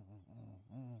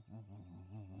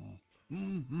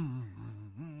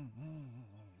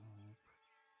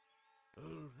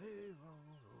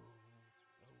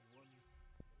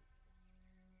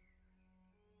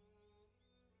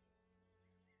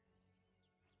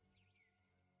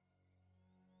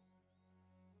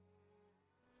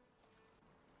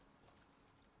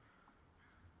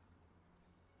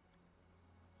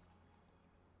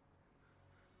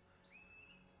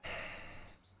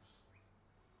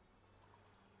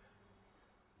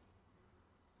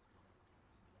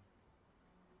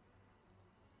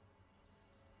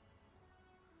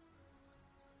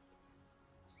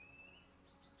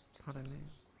 Pardon me.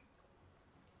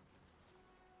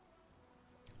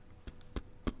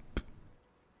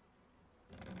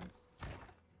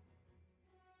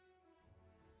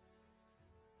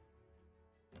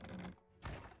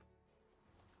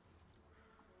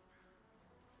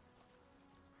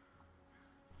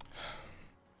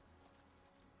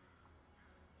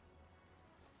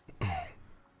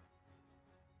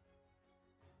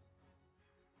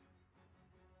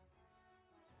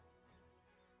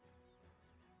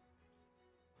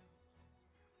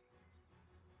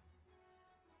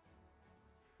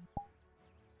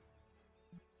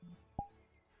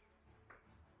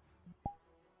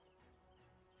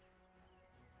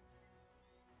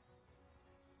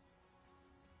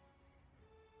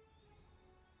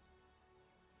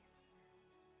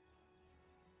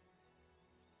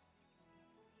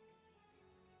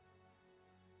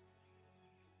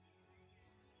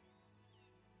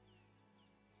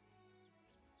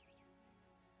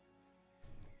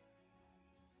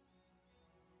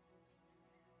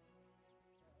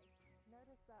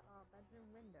 That our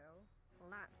bedroom window,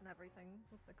 latch and everything,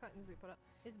 with the curtains we put up,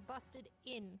 is busted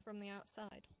in from the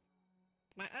outside.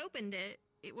 When I opened it,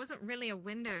 it wasn't really a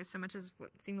window so much as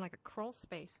what seemed like a crawl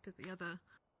space to the other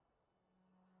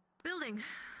building.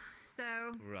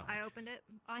 So I opened it.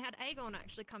 I had Aegon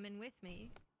actually come in with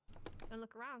me and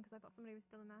look around because I thought somebody was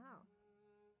still in the house.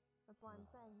 That's why I'm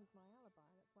saying he's my alibi.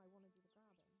 That's why I wanted you to grab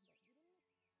him.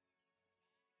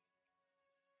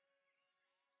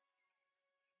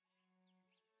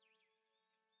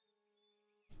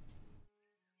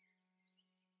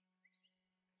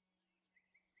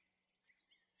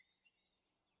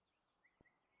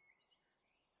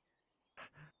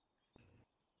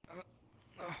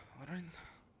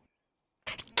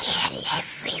 Kill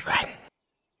everyone.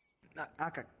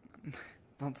 Okay.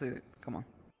 Don't say it. Come on.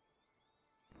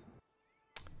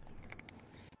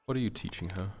 What are you teaching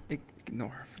her? Ignore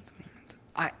her for the moment.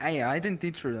 I didn't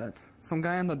teach her that. Some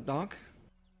guy on the dock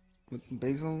with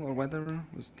Basil or whatever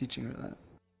was teaching her that.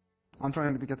 I'm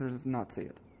trying to get her to not say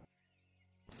it.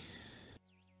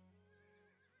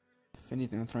 If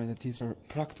anything, I'm trying to teach her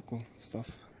practical stuff.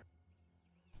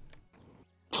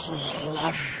 Kill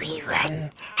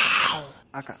everyone. Hi.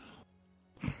 Okay.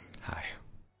 Hi.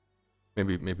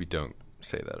 Maybe don't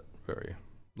say that very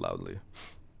loudly. You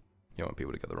don't want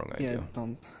people to get the wrong idea. Yeah,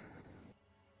 don't.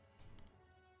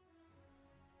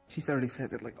 She's already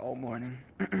said it like all morning,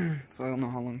 so I don't know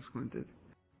how long it's going to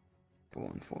go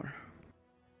on for.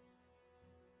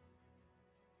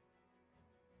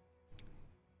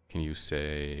 Can you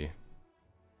say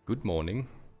good morning?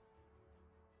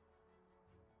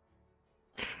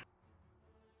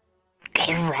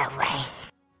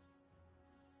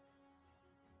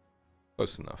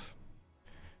 Close enough.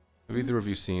 Have either of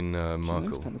you seen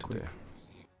Markle today?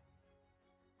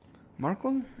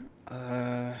 Markle?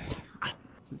 I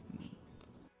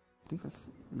think that's...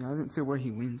 Yeah, I didn't see where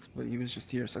he went, but he was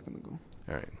just here a second ago.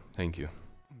 Alright, thank you.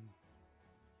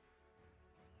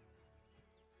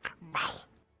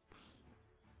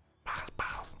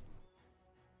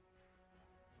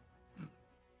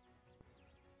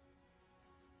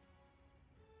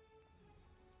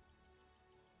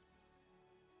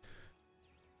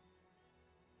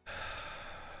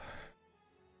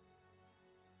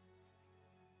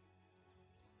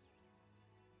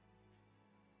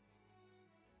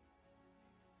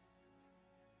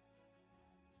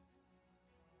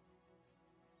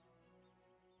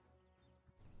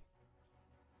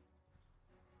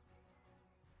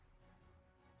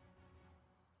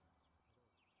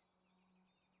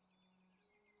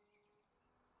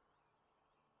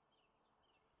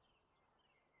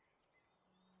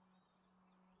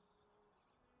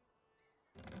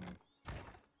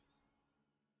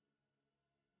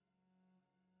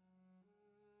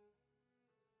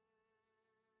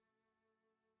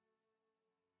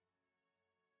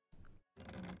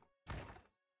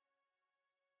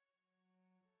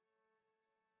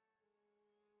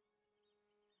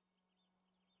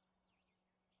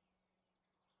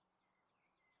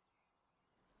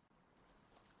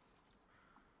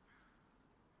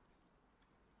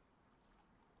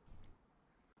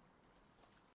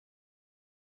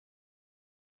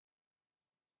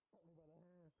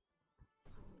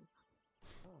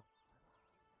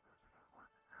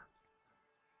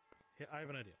 Yeah, I have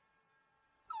an idea.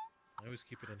 I always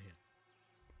keep it in here.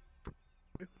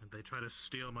 And they try to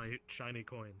steal my shiny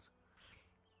coins.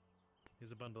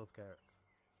 Here's a bundle of carrots.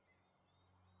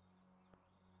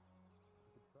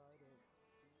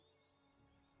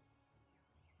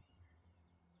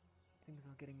 Things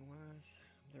are getting worse.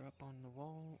 They're up on the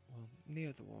wall, well,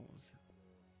 near the walls.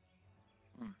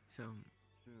 So,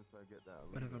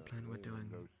 whatever plan we're doing,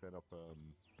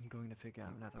 I'm going to figure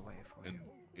out another way for And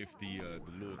you. if the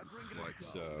Lord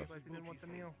likes,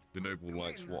 the noble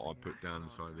likes what I put down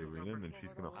inside the arena, then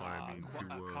she's going to hire me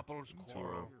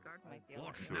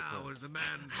Watch now as the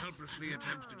man helplessly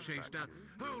attempts to chase down.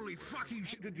 Holy fucking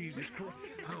shit, Jesus Christ!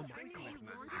 Oh my God,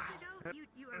 man!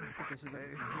 You have a fucking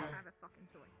choice.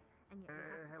 And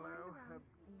hello. And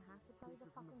you have to play the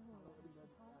fucking hero.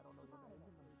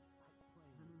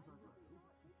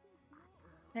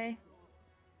 Hey,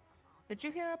 did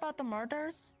you hear about the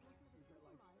murders?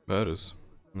 Murders?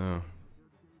 No.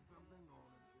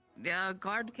 The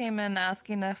guard came in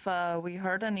asking if we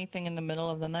heard anything in the middle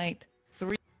of the night.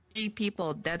 3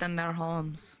 people dead in their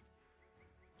homes.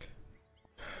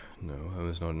 No, I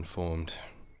was not informed.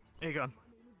 Aegon.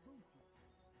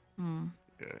 Hmm.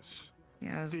 Yes.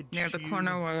 Yeah, it's Did near the you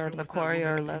corner where go the with that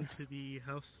courier woman lives. into the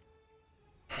house?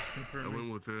 Just I confirming.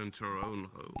 went with her into her own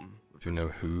home. Do you know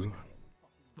who?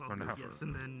 Well, yes,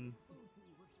 and then...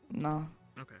 No.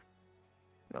 Okay.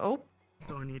 Oh,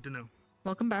 So I need to know.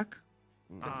 welcome back.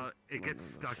 It gets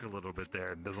stuck a little bit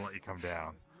there and doesn't let you come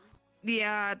down.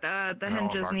 Yeah, the No,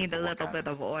 hinges Marcus need a will look little at bit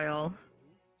of oil.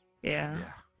 Yeah.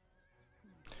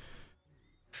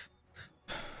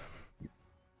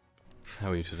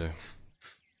 How are you today?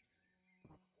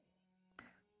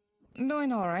 I'm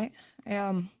doing all right.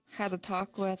 I had a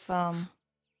talk with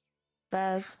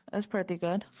Bez. It's pretty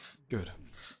good. Good.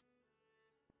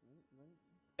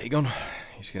 Aegon,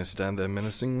 he's gonna stand there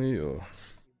menacingly, or?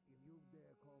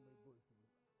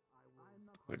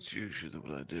 That's usually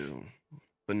what I do,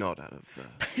 but not out of.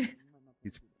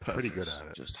 He's pretty good at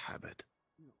it. Just habit.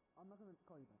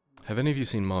 Have any of you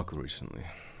seen Markle recently?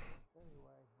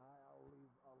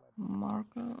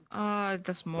 Marco? This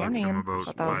Left morning. him about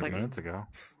but that was 5 like... minutes ago.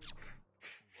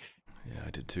 Yeah,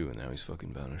 I did too, and now he's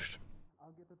fucking vanished.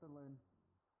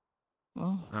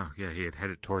 Oh. Oh, yeah, he had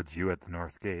headed towards you at the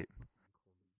north gate.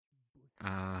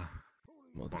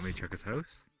 Want me to check his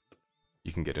house?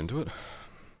 You can get into it?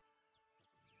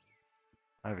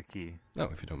 I have a key. No,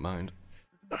 if you don't mind.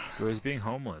 So he's being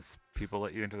homeless. People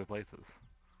let you into the places.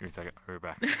 Give me a second, I'll be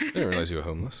back. I didn't realize you were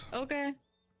homeless. Okay.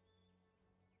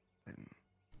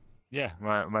 Yeah,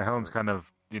 my home's kind of,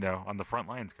 on the front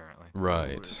lines currently.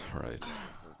 Right, right.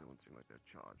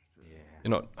 Yeah.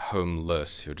 You're not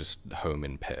homeless, you're just home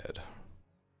impaired.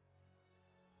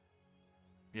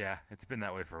 Yeah, it's been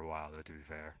that way for a while, though, to be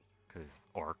fair. Because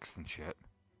orcs and shit.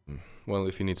 Well,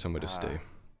 if you need somewhere to stay,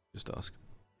 just ask.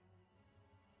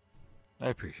 I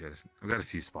appreciate it. I've got a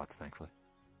few spots, thankfully.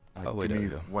 I'll wait give out me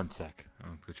here. 1 sec.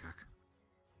 I'll go check.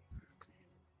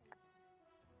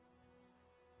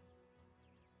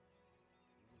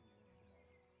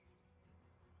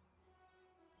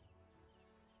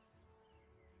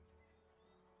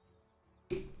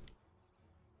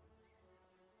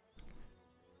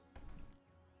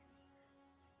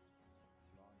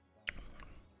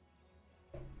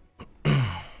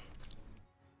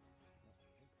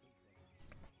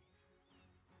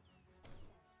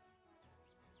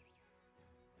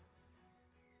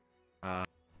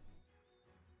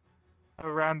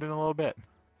 Around in a little bit.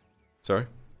 Sorry?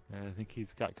 I think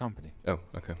he's got company. Oh,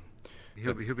 okay.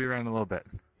 He'll be around in a little bit.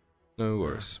 No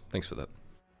worries. Thanks for that.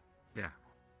 Yeah.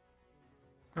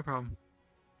 No problem.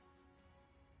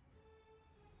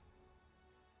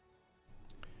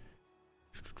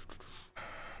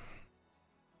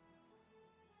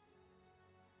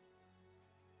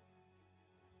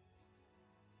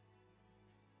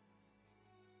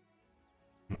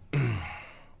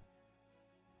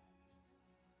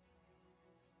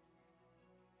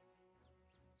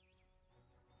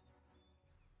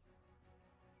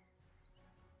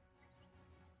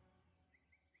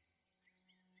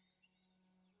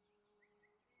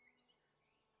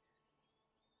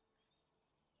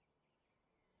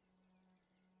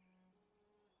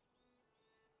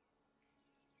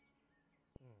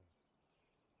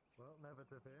 Well, never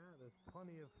to fear. There's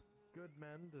plenty of good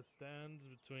men to stand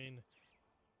between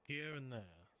here and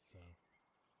there, so...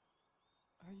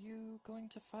 Are you going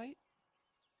to fight?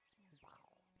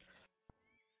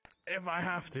 If I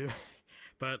have to.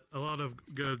 But a lot of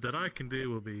good that I can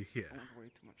do will be here. Don't worry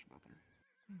too much about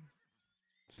her.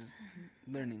 Just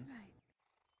learning.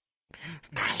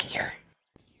 Here.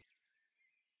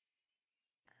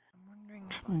 I'm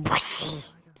wondering Bussy.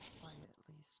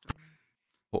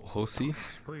 Horsey?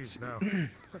 Please, no.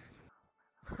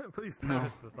 Please No,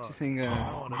 finish the thought. she's saying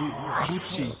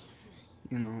Gucci.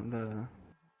 You know,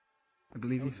 I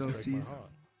believe he sells cheese.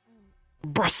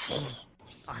 Bussy.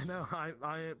 I know,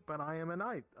 but I am a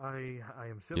knight. I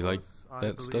am civilized. You like I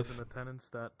that believe stuff? in the tenets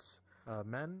that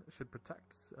men should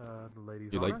protect the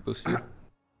ladies' You honor. like pussy?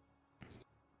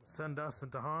 Send us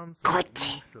into harm.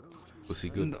 Pussy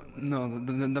good. No,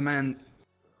 the man.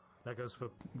 That goes for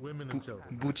women and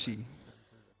children. Bucci.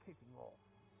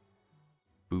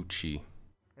 Bucci.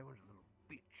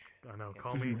 I know,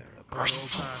 call me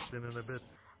old-fashioned and a bit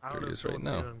out There of he is right sorts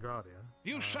now. here in Gradia.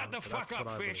 You shut the but fuck that's what up,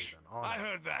 I believe fish. in, honor. I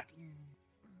heard that.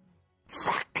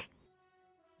 Fuck.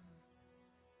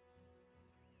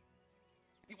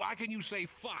 Why can you say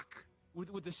fuck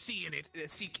with the C in it,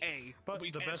 CK, but we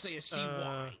the can't best, say a CY?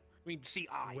 I mean CI.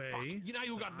 Fuck. You know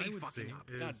you got me fucking up.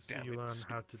 God Is damn you it. learn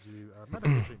how to do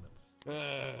medical treatments.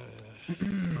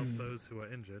 Help those who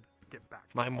are injured get back.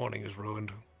 My morning is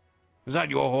ruined. Is that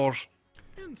your horse?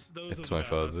 And those It's of my us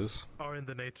father's. are in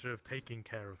the nature of taking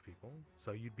care of people,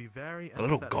 so you'd be very A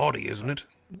little empathetic. gaudy, isn't it?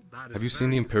 Have you seen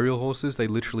the Imperial horses? They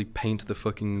literally paint the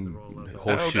fucking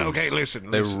horseshoes. Okay,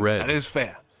 listen. They're listen. red. That is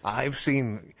fair. I've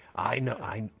seen. I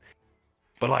know.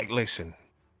 But like, listen.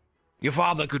 Your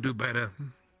father could do better.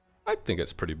 I think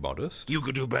it's pretty modest. You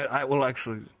could do better. I will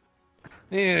actually.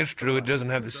 Yeah, it's true. It doesn't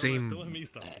have the same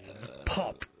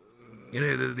pop. You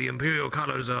know, the Imperial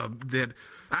colors are that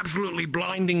absolutely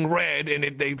blinding red,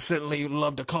 and they certainly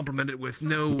love to complement it with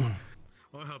no,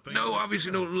 obviously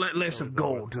no less of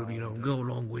gold to go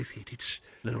along with it. It's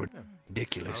a little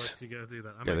ridiculous. You go do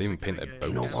that. Yeah, they even paint their boats.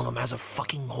 You know, one of them has a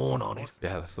fucking horn on it.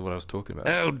 Yeah, that's what I was talking about.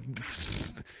 Oh.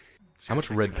 How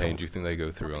much red paint do you think they go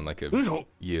through on like a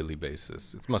yearly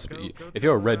basis? It must be. If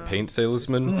you're a red paint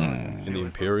salesman in the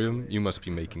Imperium, you must be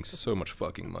making so much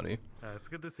fucking money. It's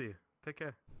good to see you. Take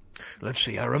care. Let's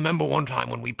see, I remember one time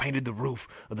when we painted the roof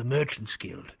of the Merchants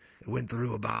Guild. It went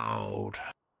through about...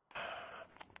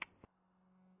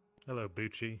 Hello,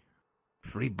 Bucci.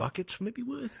 3 buckets, maybe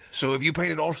worth. So if you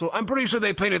painted also... I'm pretty sure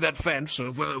they painted that fence, so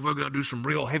if we're going to do some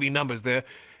real heavy numbers there,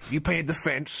 if you painted the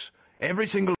fence, every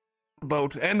single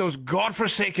boat, and those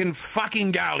godforsaken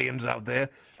fucking galleons out there,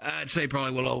 I'd say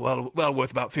probably well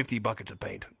worth about 50 buckets of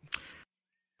paint.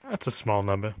 That's a small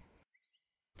number.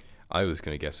 I was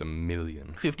gonna guess 1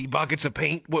 million. 50 buckets of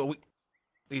paint? Well,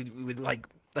 we like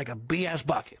a BS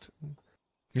bucket.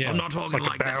 Yeah, I'm not talking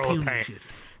like that barrel of puny paint. shit.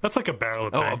 That's like a barrel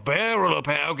of Oh, paint. a barrel of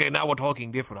paint. Okay, now we're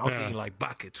talking different. I was Yeah. thinking like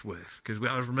buckets worth. Because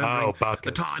I was remembering the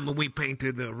buckets. time when we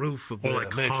painted the roof of Or the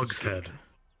like Merchant's hogshead. Guild.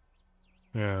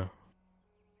 Yeah.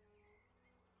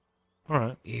 All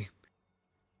right. Yeah.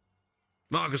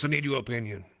 Marcus, I need your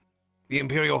opinion. The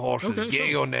Imperial horses, Okay,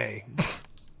 yay sure. or nay?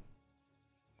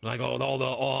 Like all the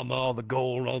armor, all the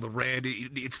gold, all the red.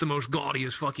 It's the most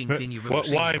gaudiest fucking thing you've ever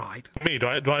seen, Why right? me? Do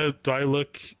I look? Do I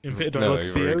No, look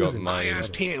you've already got Theo's? my. I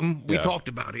asked him. We Yeah. talked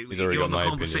about it. He's already You're got on the my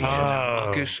conversation, opinion.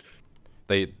 Marcus.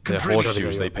 Their Contribute.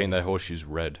 horseshoes. They paint their horseshoes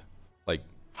red, like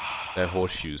their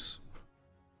horseshoes.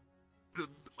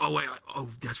 Oh wait. Oh,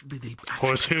 that's they.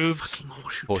 Horseshoes? Fucking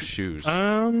horseshoes.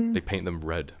 Horseshoes. They paint them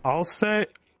red. I'll say.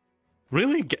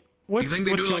 Really? What's, You think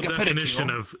they what's do your like a definition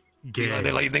pedicure? of Yeah, gay?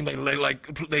 they like think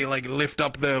they lift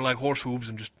up their like horse hooves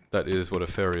and just That is what a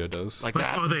farrier does. like But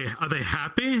that. are they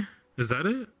happy? Is that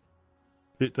it?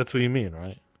 That's what you mean,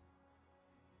 right?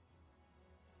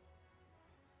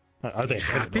 Are they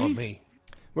happy? On me.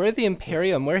 We're the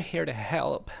Imperium. We're here to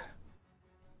help.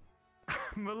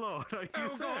 My lord, are you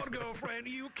Oh serious? God, girlfriend,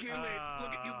 you kill it.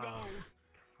 Look at you go.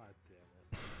 God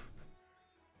damn it.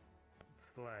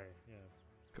 Slay,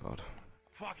 yeah. God.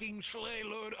 Fucking slay,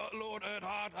 Lord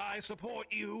Earthheart. I support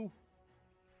you.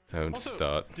 Don't Also,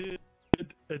 start. Did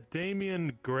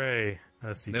Damian Gray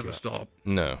see Never stop.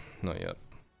 No, not yet.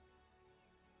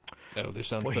 Oh, this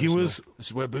sounds Well, personal. he was. This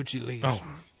is where Bucci leaves. Oh,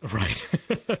 right.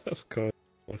 Of course.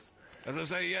 As I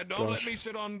say, yeah, don't Gosh. let me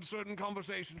sit on certain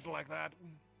conversations like that.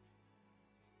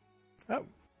 Oh.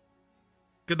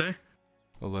 Good day.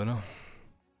 Elena.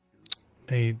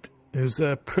 It was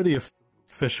a pretty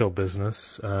official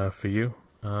business for you.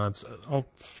 I'll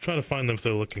try to find them if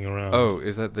they're looking around. Oh,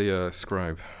 is that the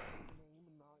scribe?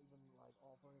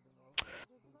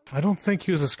 I don't think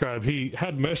he was a scribe. He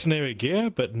had mercenary gear,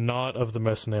 but not of the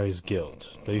Mercenaries Guild.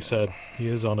 But he said he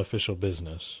is on official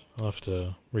business. I'll have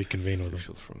to reconvene with him.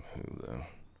 Official from who, though?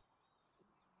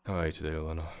 How are you today,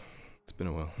 Elena? It's been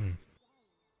a while.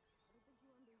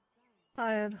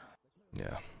 Tired.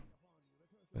 Yeah.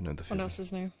 I know the What feeling. else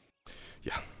is new?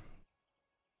 Yeah.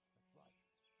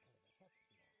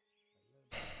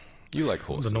 You like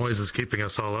horses. The noise is keeping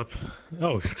us all up.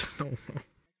 Oh, no.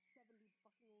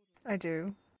 I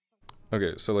do.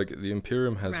 Okay, so like the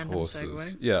Imperium has Random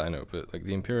horses. segue. Yeah, I know, but like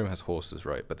the Imperium has horses,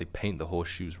 right? But they paint the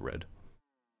horseshoes red.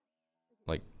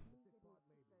 Like,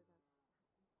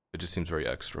 it just seems very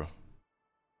extra.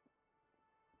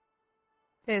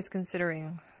 It is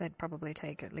considering they'd probably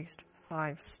take at least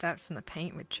 5 steps and the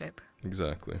paint would chip.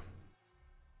 Exactly.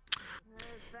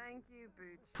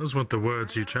 Those weren't the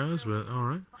words you chose, but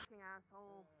alright.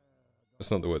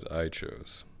 That's not the words I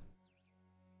chose.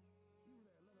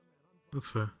 That's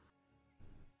fair.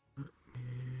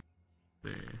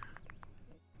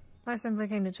 I simply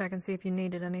came to check and see if you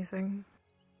needed anything.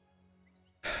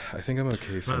 I think I'm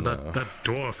okay for No, now. that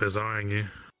dwarf is eyeing you.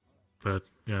 But,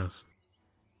 yes.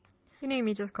 If you need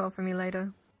me, just call for me later.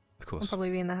 Of I'll course.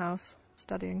 probably be in the house,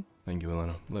 studying. Thank you,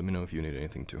 Elena. Let me know if you need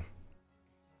anything too.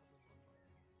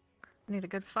 I need a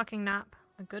good fucking nap,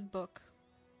 a good book,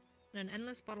 and an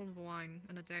endless bottle of wine,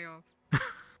 and a day off.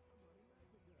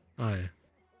 Aye.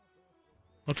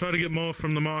 I'll try to get more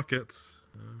from the market.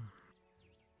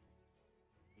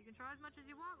 You can try as much as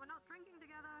you want. We're not drinking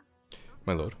together.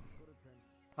 My lord.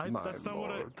 That's not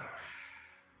what I...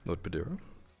 Lord Padero?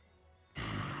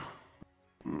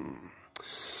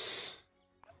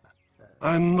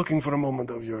 I'm looking for a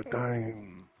moment of your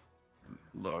time,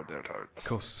 Lord Earhart. Of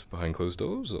course, behind closed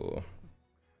doors, or...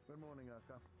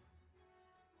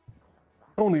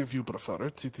 Only if you prefer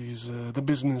it. It is the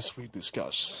business we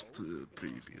discussed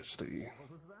previously.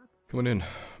 Come on in.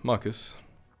 Marcus,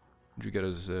 would you get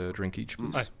us a drink each,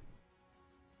 please? Aye.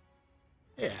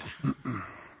 Yeah.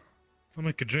 I'll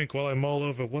make a drink while I mull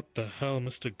over what the hell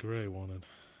Mr. Gray wanted.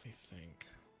 I think.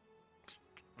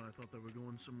 Oh, I thought they were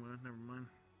going somewhere. Never mind.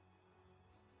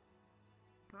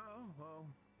 Oh, well,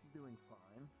 doing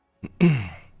fine.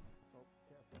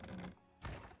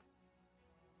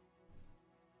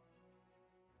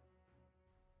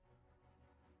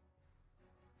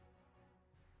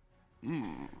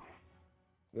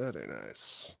 Very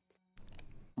nice.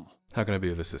 How can I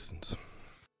be of assistance?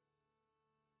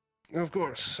 Of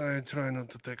course, I try not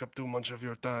to take up too much of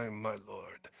your time, my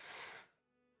lord.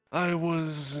 I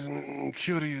was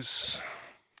curious.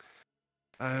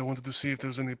 I wanted to see if there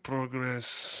was any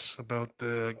progress about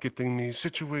getting me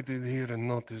situated here in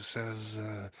Nautis as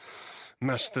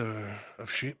master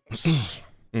of ships.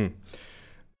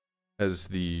 As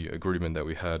the agreement that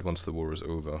we had once the war is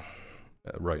over,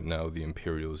 right now the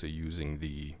Imperials are using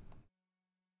the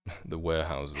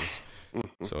warehouses.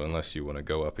 So unless you want to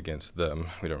go up against them,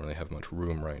 we don't really have much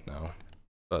room right now.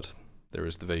 But there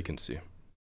is the vacancy.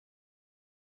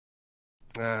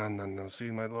 No, see,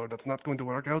 my lord, that's not going to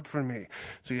work out for me.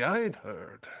 See, I'd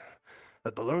heard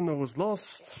that Balerno was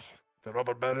lost. The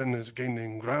robber baron is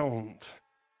gaining ground.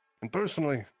 And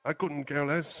personally, I couldn't care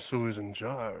less who is in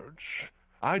charge.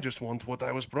 I just want what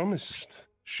I was promised.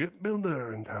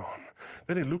 Shipbuilder in town.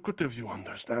 Very lucrative, you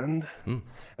understand?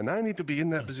 And I need to be in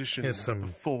that position Here's some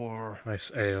before...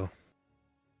 nice ale.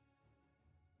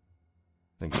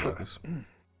 Thank you, Lucas.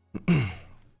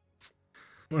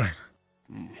 Right.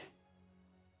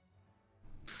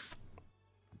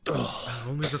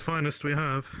 Only the finest we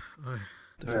have.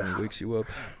 Definitely wakes you up.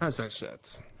 As I said,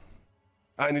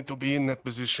 I need to be in that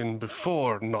position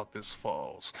before Nautis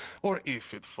falls. Or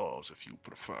if it falls, if you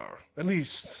prefer. At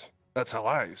least, that's how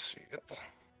I see it.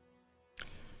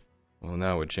 Well,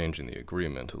 now we're changing the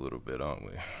agreement a little bit, aren't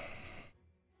we?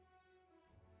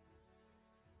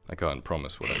 I can't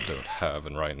promise what I don't have,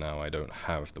 and right now I don't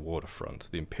have the waterfront.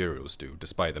 The Imperials do,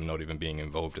 despite them not even being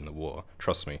involved in the war.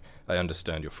 Trust me, I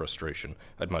understand your frustration.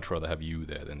 I'd much rather have you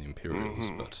there than the Imperials,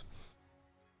 but...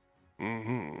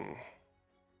 I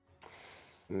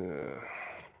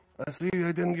see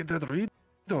I didn't get that read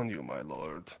on you, my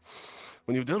lord.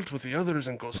 When you dealt with the others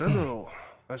in Cosello,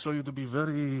 I saw you to be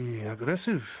very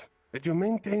aggressive. Yet you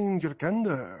maintained your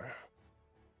candor.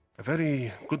 A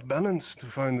very good balance to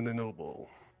find in a noble.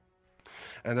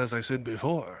 And as I said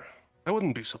before, I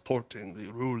wouldn't be supporting the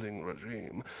ruling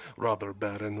regime, rather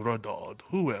Baron Rodod,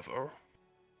 whoever.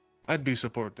 I'd be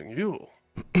supporting you.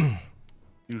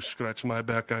 You scratch my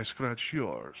back, I scratch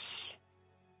yours.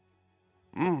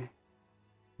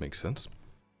 Makes sense.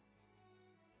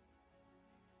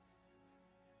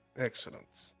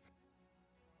 Excellent.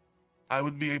 I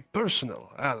would be a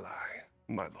personal ally,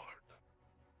 my lord.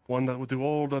 One that would do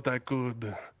all that I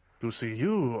could to see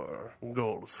your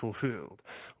goals fulfilled,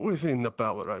 within the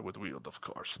power I would wield, of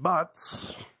course. But,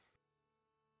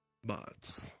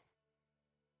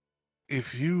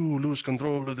 if you lose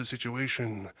control of the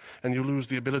situation, and you lose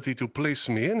the ability to place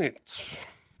me in it,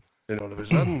 then all of a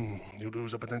sudden, you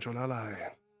lose a potential ally,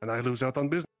 and I lose out on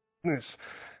business. It's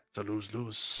a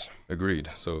lose-lose.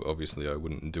 Agreed, so obviously I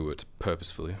wouldn't do it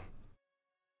purposefully.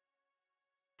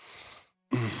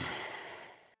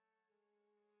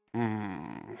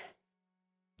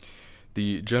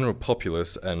 The general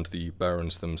populace and the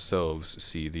barons themselves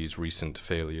see these recent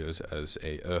failures as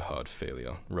a Erhard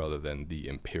failure, rather than the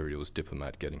Imperial's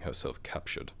diplomat getting herself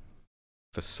captured.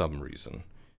 For some reason.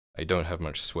 I don't have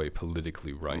much sway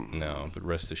politically right now, but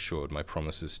rest assured my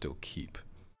promises still keep.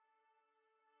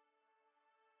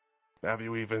 Have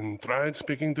you even tried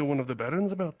speaking to one of the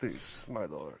barons about this, my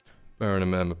lord? Baron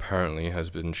Amem apparently has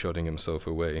been shutting himself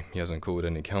away. He hasn't called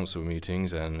any council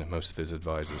meetings, and most of his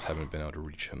advisors haven't been able to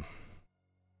reach him.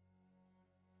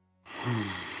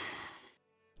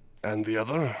 And the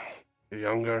other? The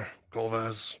younger,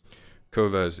 Kovaz?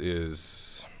 Kovaz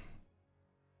is...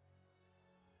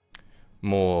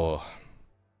 more...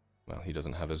 well, he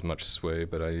doesn't have as much sway,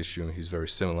 but I assume he's very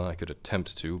similar. I could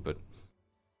attempt to, but...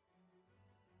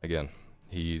 again,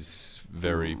 he's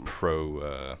very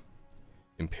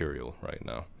pro-Imperial right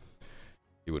now.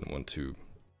 He wouldn't want to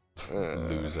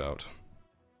lose out.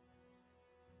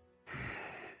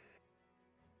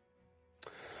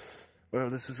 Well,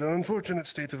 this is an unfortunate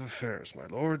state of affairs, my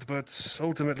lord, but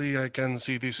ultimately I can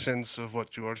see the sense of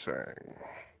what you are saying.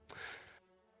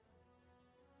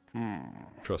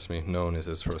 Trust me, no one is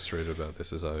as frustrated about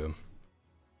this as I am.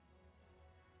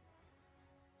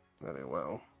 Very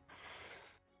well.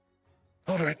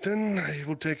 Alright then, I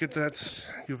will take it that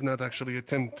you've not actually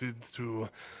attempted to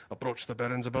approach the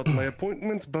barons about my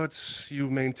appointment, but you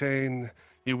maintain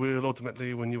you will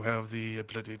ultimately when you have the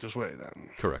ability to sway them.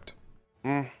 Correct.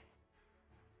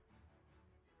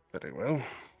 Very well.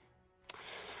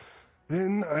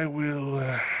 Then I will,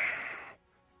 at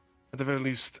the very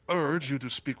least, urge you to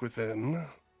speak with them,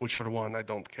 which for one I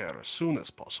don't care as soon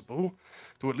as possible,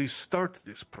 to at least start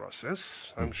this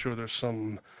process. I'm sure there's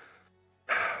some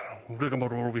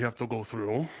rigmarole we have to go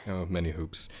through. Oh, many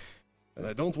hoops. And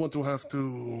I don't want to have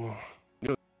to,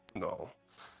 you know,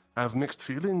 have mixed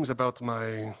feelings about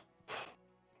my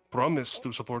promise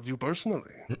to support you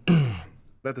personally.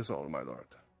 That is all, my lord.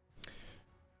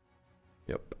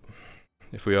 Yep.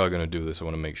 If we are going to do this, I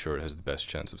want to make sure it has the best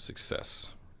chance of success.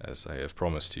 As I have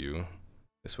promised to you,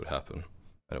 this would happen.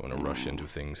 I don't want to rush into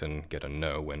things and get a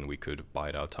no when we could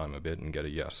bide our time a bit and get a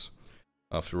yes.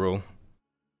 After all,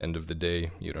 end of the day,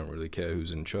 you don't really care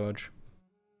who's in charge.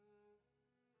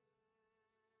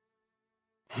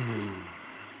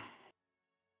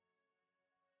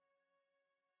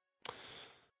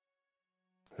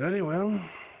 Very well.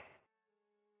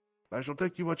 I shall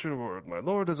take you at your word, my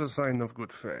lord, as a sign of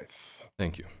good faith.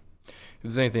 Thank you. If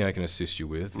there's anything I can assist you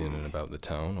with in and about the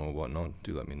town or whatnot,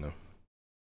 do let me know.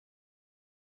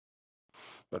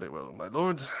 Very well, my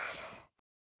lord.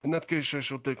 In that case, I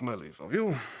shall take my leave of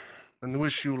you. and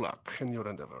wish you luck in your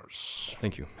endeavors.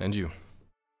 Thank you, and you.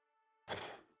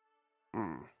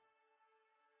 Hmm.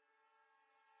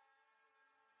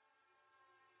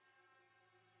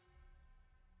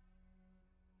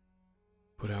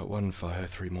 Put out one fire,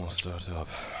 3 more start up.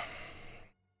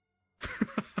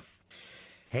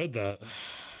 Heard that.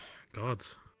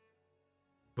 Gods.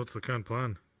 What's the current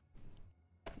plan?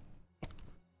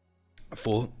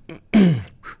 Full.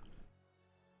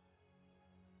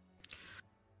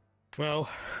 Well,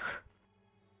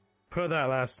 per that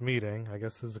last meeting, I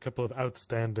guess there's a couple of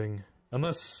outstanding...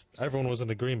 Unless everyone was in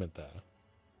agreement there.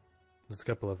 There's a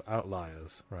couple of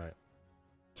outliers, right?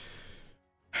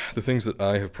 The things that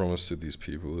I have promised to these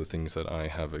people, the things that I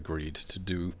have agreed to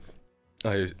do,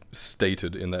 I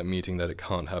stated in that meeting that it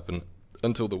can't happen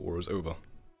until the war is over.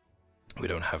 We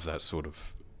don't have that sort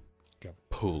of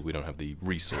pull, we don't have the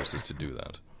resources to do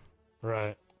that.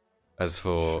 Right. As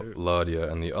for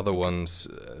Gradia and the other ones,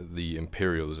 the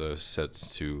Imperials are set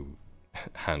to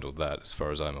handle that as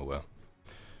far as I'm aware.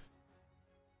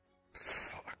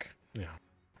 Fuck. Yeah.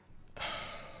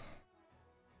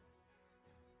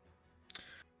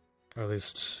 Or at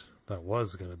least that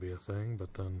was going to be a thing,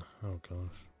 but then, oh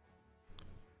gosh.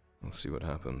 We'll see what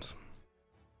happens.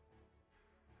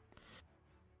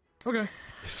 Okay.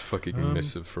 This fucking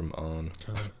missive from Arn.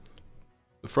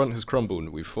 The front has crumbled,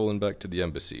 we've fallen back to the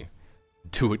embassy.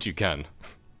 Do what you can.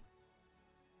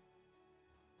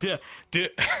 Yeah,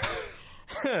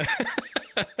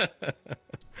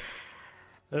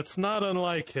 it's not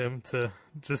unlike him to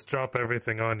just drop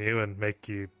everything on you and make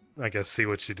you, I guess, see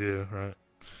what you do, right?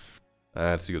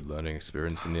 It's a good learning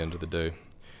experience in the end of the day.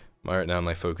 Right now,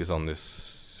 my focus on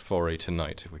this foray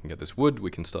tonight. If we can get this wood,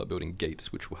 we can start building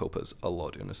gates, which will help us a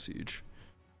lot in a siege.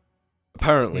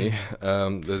 Apparently,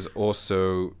 there's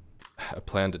also a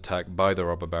planned attack by the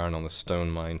robber baron on the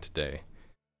stone mine today.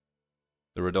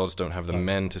 The Redods don't have the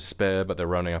men to spare, but they're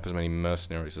rounding up as many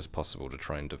mercenaries as possible to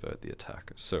try and divert the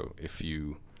attack. So, if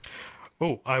you...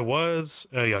 Oh, I was...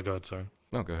 yeah, go ahead, sorry.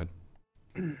 No, go ahead.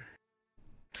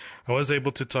 I was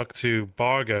able to talk to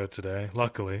Bargo today,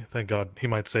 luckily. Thank God, he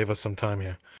might save us some time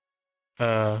here.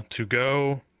 To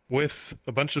go with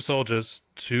a bunch of soldiers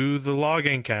to the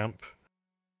logging camp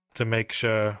to make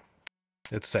sure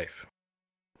it's safe.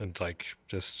 And, like,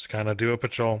 just kind of do a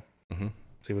patrol,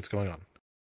 see what's going on.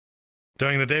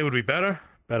 During the day would be better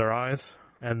eyes,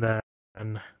 and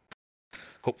then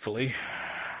hopefully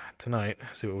tonight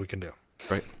see what we can do.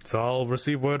 Right. So I'll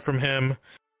receive word from him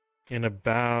in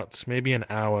about maybe an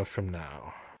hour from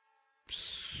now.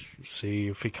 See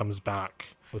if he comes back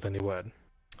with any word.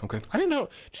 Okay. I didn't know.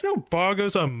 Do you know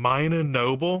Bargo's a minor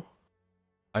noble?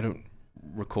 I don't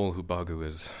recall who Bargo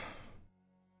is.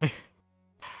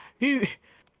 He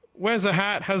wears a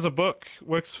hat, has a book,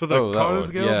 works for the Carter's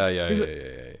Guild. Yeah.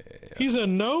 He's a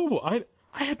noble. I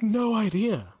had no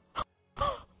idea.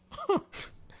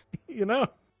 You know.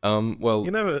 Well.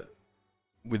 You never.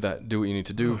 With that, do what you need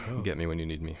to do. Get me when you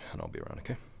need me, and I'll be around.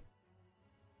 Okay.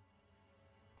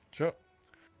 Sure.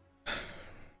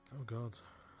 Oh God,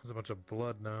 there's a bunch of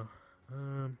blood now.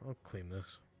 I'll clean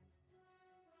this.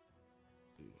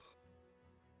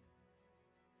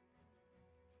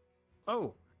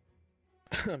 Oh,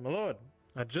 my lord,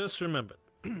 I just remembered.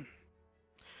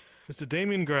 Mr.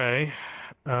 Damien Gray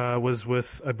was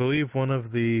with, I believe, one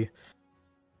of the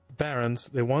barons.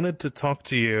 They wanted to talk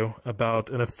to you about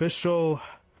an official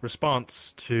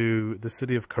response to the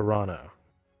city of Carano.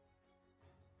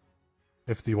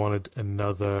 If you wanted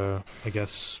another, I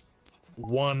guess,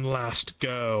 one last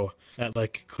go at,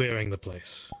 like, clearing the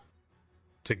place.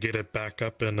 To get it back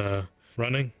up and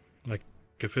running, like,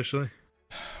 officially.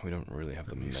 We don't really have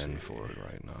the men for it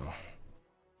right now.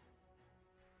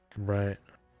 Right.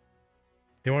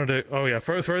 He wanted to, oh yeah,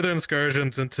 further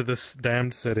excursions into this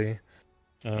damned city.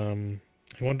 He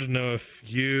wanted to know if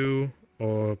you,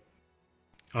 or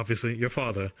obviously your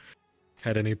father,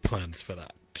 had any plans for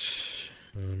that.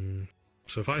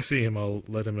 So if I see him, I'll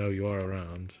let him know you are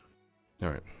around.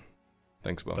 Alright.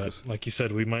 Thanks, Marcus. But, like you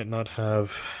said, we might not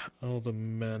have all the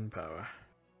manpower.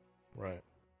 Right.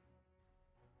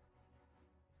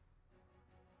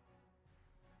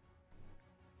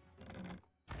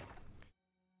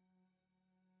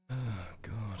 Oh,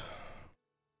 God.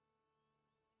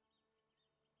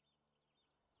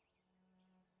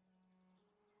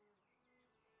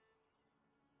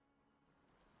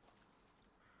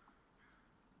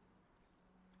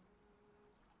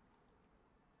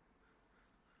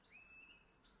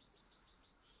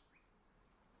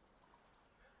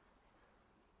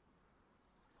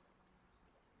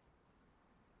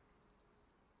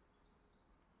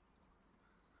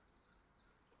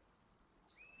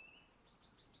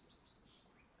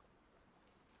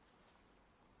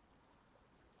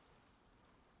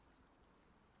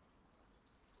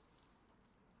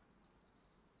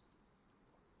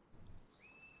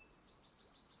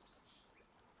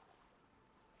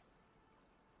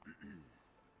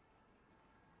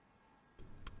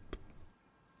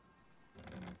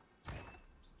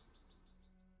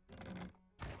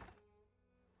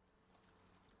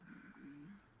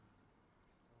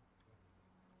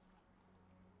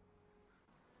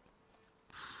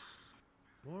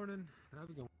 Morning. How's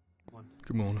it going?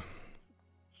 Good morning.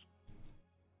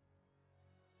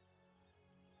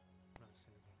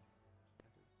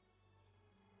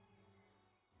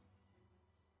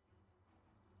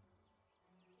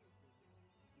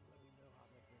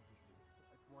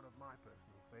 It's one of my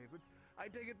personal favorites. I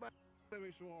take it back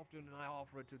every so often, and I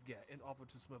offer it to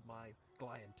some of my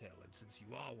clientele. And since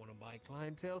you are one of my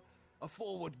clientele, a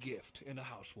forward gift and a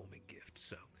housewarming gift.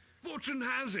 So, fortune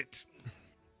has it.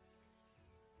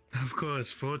 Of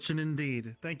course, fortune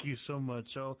indeed. Thank you so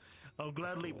much. I'll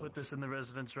gladly put this in the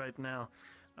residence right now.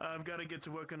 I've got to get to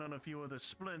working on a few other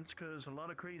splints, because a lot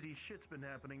of crazy shit's been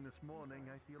happening this morning.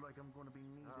 I feel like I'm going to be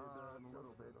needed a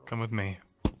little bit. Come with me.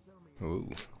 Ooh.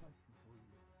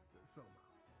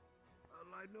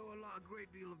 I know a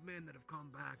great deal of men that have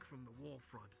come back from the war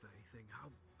front, if anything.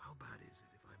 How bad is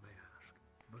it, if I may ask?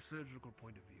 From a surgical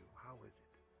point of view, how is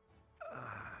it?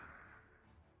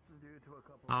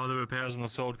 How are the repairs on the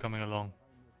sword coming along?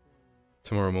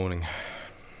 Tomorrow morning.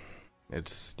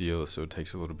 It's steel, so it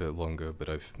takes a little bit longer, but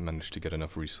I've managed to get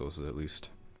enough resources at least.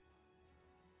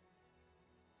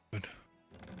 Good.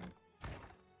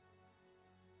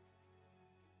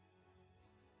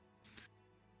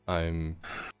 I'm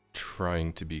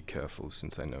trying to be careful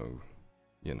since I know,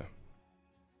 you know,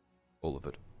 all of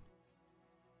it.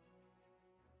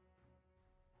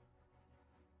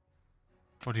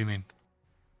 What do you mean?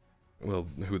 Well,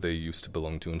 who they used to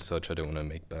belong to and such. I don't want to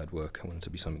make bad work. I want it to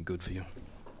be something good for you.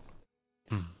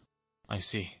 I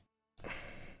see.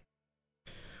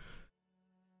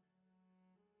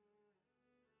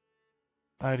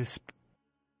 I had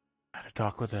a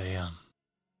talk with a,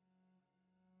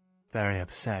 very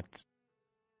upset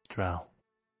drow.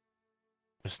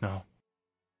 Just now.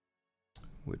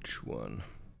 Which one?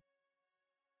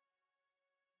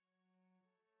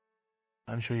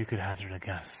 I'm sure you could hazard a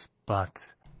guess, but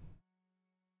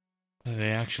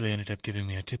they actually ended up giving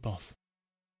me a tip-off.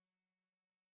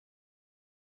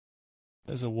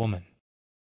 There's a woman.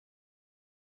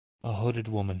 A hooded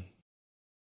woman.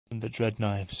 And the dread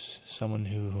knives. Someone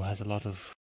who has a lot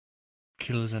of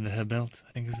kills under her belt,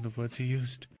 I think is the words he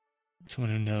used.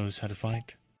 Someone who knows how to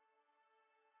fight.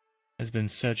 Has been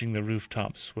searching the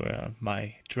rooftops where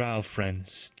my drow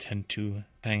friends tend to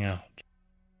hang out.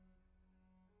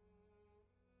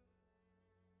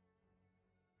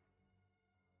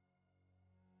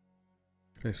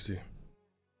 I see.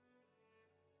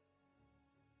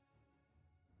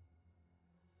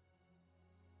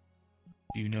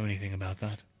 Do you know anything about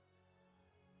that?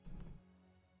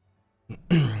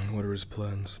 What are his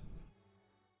plans?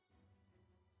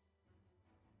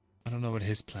 I don't know what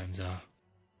his plans are.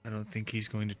 I don't think he's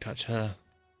going to touch her.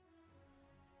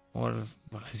 Well,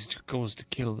 his goal is to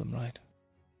kill them, right?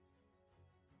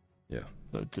 Yeah.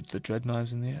 The dread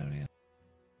knives in the area.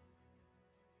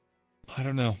 I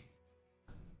don't know.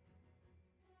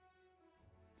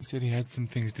 He said he had some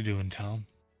things to do in town.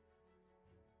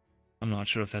 I'm not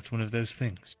sure if that's one of those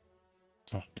things.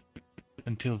 It's not.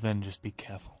 Until then, just be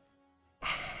careful.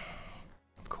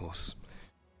 Of course.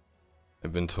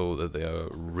 I've been told that they are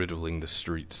riddling the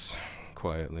streets.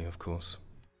 Quietly, of course.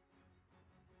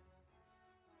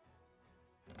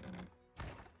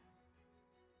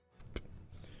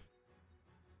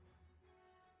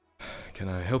 Can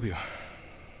I help you?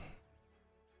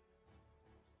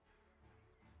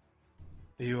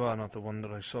 You are not the one that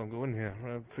I saw go in here.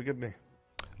 Forgive me.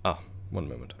 Ah, one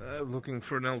moment. Looking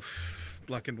for an elf,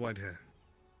 black and white hair.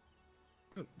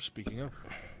 Oh, speaking of.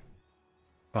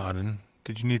 Pardon?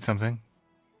 Did you need something?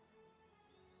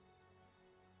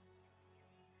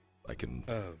 I can...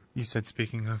 You said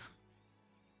speaking of.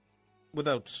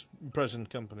 Without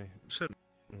present company.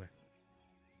 Certainly.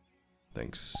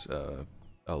 Thanks.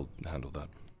 I'll handle that.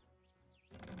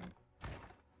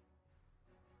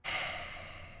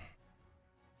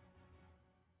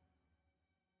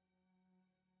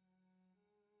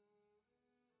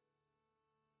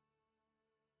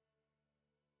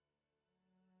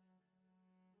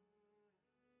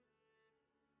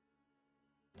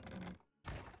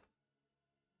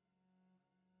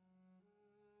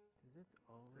 Is it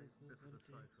always this is the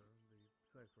cipher. The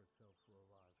cipher itself will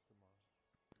arrive tomorrow.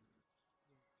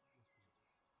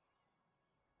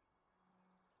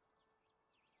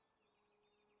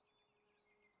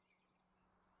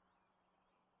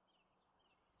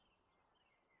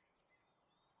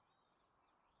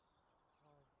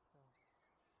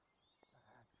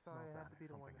 Sorry, I had to be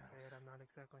the one to say it. I'm not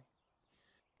exactly.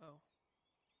 Oh.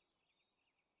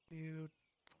 You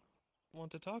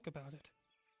want to talk about it?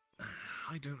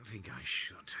 I don't think I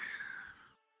should.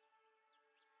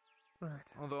 Right.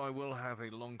 Although I will have a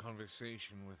long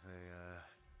conversation with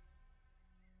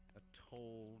a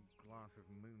tall, glass of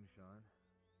moonshine.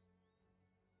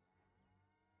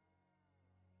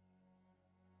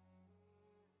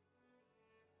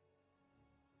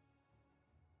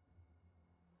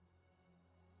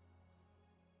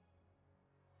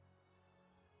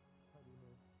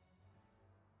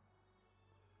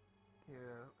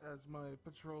 Yeah, as my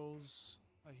patrols,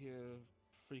 I hear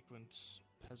frequent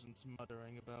peasants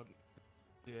muttering about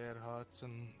the Erharts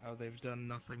and how they've done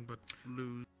nothing but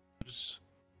lose.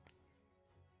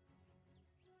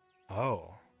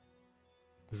 Oh.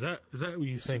 Is that what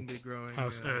you Seem to think be growing,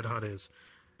 House Erdhart is?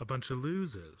 A bunch of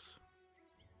losers?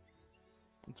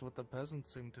 That's what the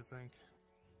peasants seem to think.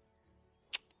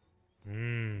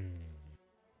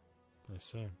 I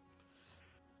see.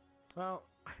 Well,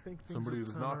 I think things Somebody will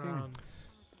was turn knocking? around.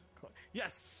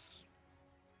 Yes!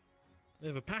 They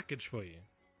have a package for you.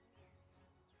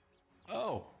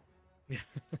 Oh.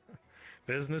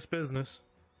 Business.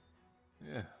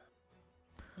 Yeah.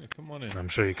 Hey, come on in. I'm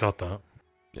sure you caught that.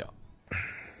 Yeah.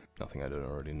 Nothing I don't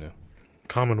already know.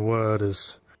 Common word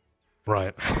is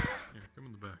right. Yeah, come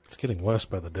in the back. It's getting worse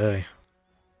by the day.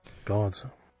 God.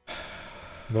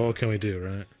 What more can we do,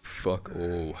 right? Fuck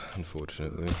all,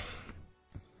 unfortunately.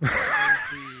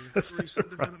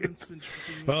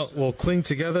 Well, we'll cling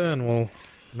together and we'll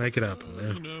make it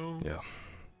happen. You know. Yeah.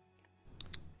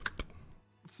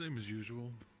 Same as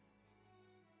usual.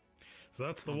 So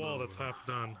that's the wall that's half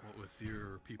done. What with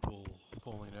your people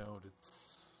pulling out,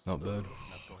 it's Not bad.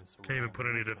 not going so Can't even well. put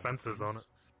any defenses on it.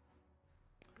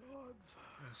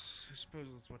 Yes, I suppose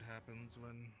that's what happens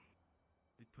when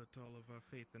we put all of our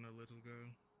faith in a little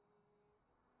girl.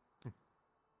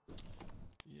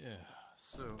 Yeah,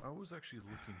 so I was actually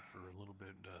looking for a little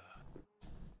bit,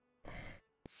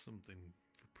 something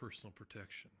for personal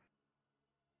protection.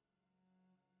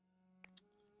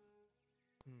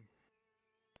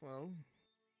 Well,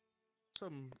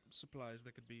 some supplies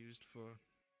that could be used for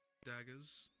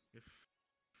daggers, if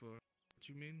for what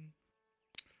you mean.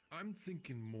 I'm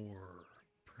thinking more,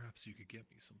 perhaps you could get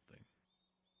me something.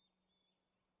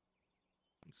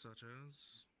 Such as?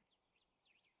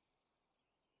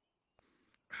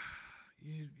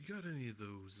 You got any of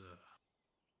those,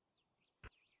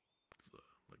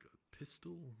 like a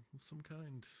pistol of some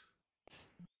kind?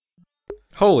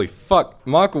 Holy fuck,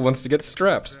 Michael wants to get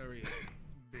strapped. Very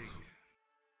big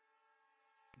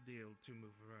deal to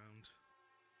move around.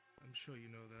 I'm sure you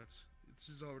know that. This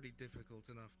is already difficult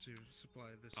enough to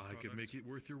supply this I product. could make it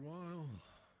worth your while.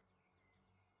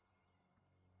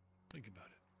 Think about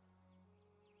it.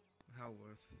 How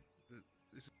worth?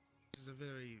 This is a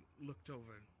very looked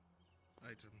over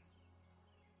item.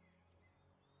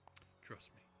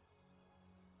 Trust me.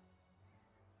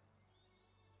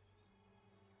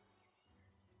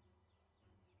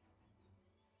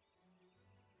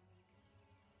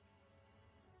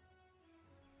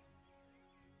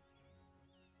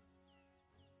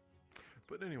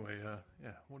 But anyway,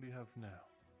 yeah, what do you have now?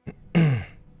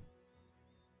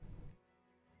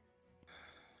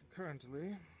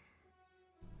 Currently,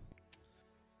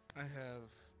 I have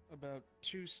about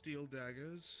 2 steel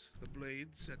daggers, the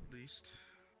blades at least.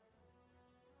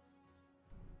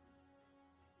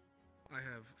 I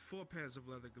have 4 pairs of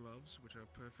leather gloves, which are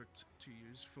perfect to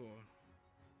use for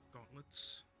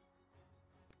gauntlets.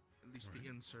 At least the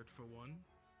insert for one.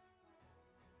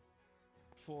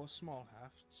 4 small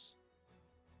hafts.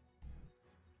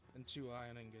 And 2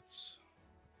 iron ingots.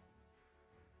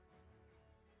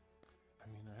 I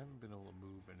mean, I haven't been able to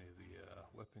move any of the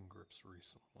weapon grips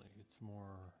recently. It's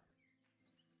more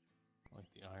like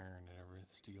the iron and everything,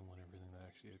 steel and everything that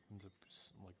actually ends up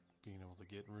like being able to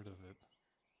get rid of it.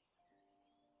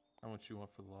 How much you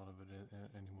want for the lot of it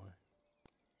anyway?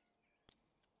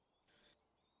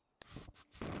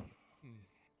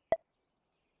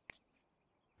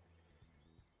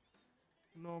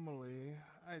 Normally,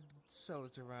 I'd sell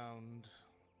it around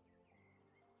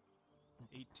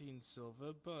 18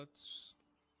 silver, but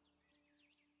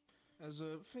as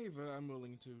a favor, I'm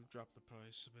willing to drop the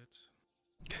price a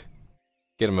bit.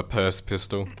 Get him a purse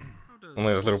pistol.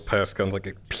 Only those little purse guns like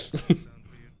a As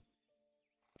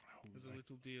a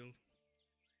little deal.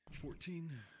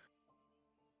 14.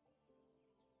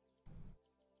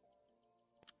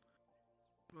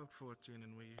 About 14,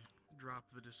 and we drop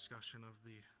the discussion of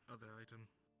the other item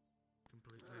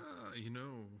completely. You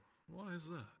know, why is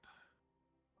that?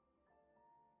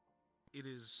 It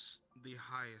is the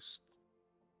highest.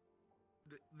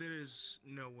 There is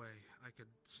no way I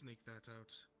could sneak that out.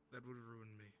 That would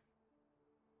ruin me.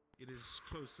 It is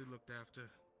closely looked after.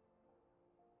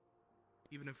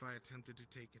 Even if I attempted to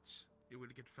take it, it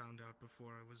would get found out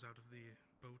before I was out of the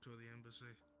boat or the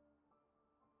embassy.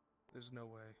 There's no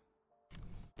way.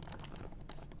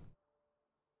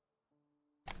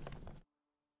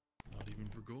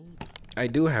 gold. I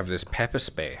do have this pepper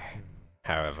spray,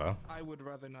 however. I would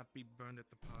rather not be burned at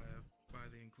the pyre by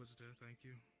the Inquisitor, thank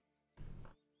you.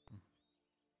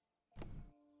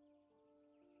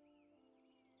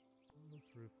 This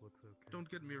roof looks okay. Don't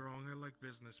get me wrong, I like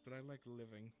business, but I like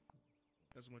living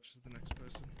as much as the next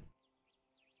person.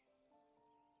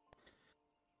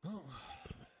 Well,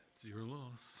 it's your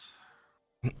loss.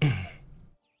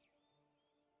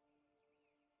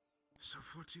 So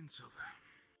 14 silver.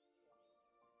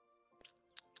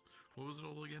 What was it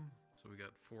all again? So we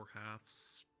got 4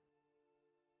 halves.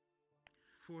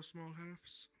 4 small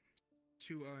halves,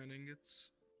 2 iron ingots,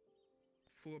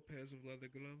 4 pairs of leather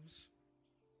gloves,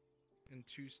 and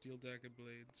 2 steel dagger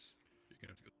blades. You're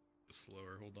gonna have to go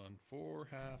slower. Hold on. 4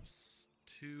 halves,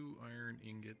 2 iron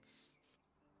ingots.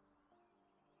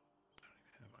 I don't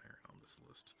even have iron on this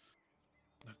list.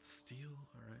 That's steel.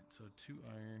 Alright, so 2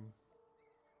 iron.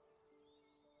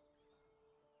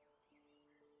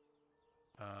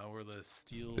 Where the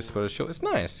steel. This photo show is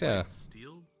nice, yeah.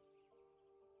 Steel?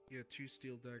 Yeah, 2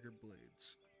 steel dagger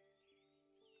blades.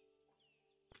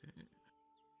 Okay.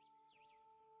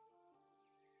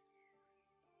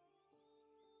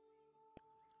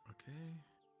 Okay.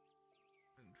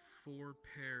 And 4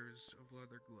 pairs of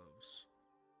leather gloves.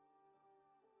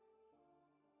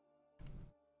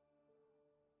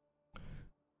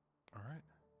 Alright.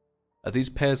 Are these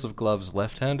pairs of gloves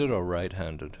left-handed or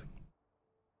right-handed?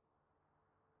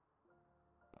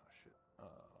 Oh shit.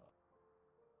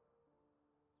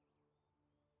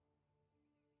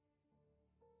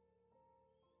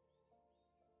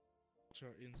 Which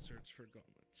are inserts for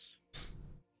gauntlets.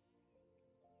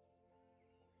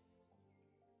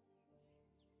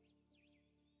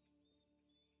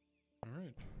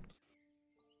 Alright.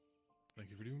 Thank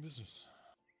you for doing business.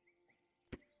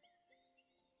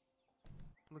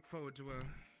 Look forward to our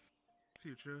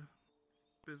future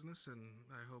business, and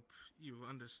I hope you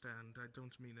understand I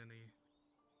don't mean any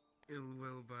ill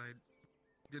will by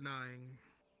denying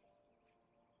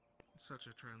such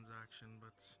a transaction,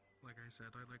 but like I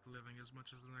said, I like living as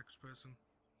much as the next person.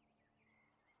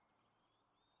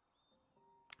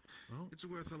 Well, it's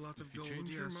worth a lot of if you gold, change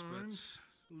your yes, mind,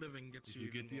 but living gets if you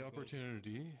you get even the more gold.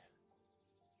 opportunity,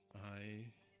 I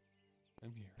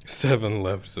am here. 7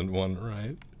 lefts and 1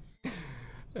 right.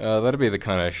 That'd be the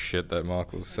kind of shit that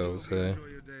Markle sells here. Enjoy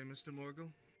your day, Mr. Morgul.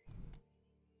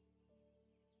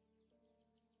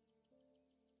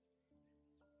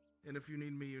 And if you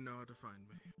need me, you know how to find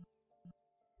me.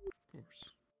 Of course.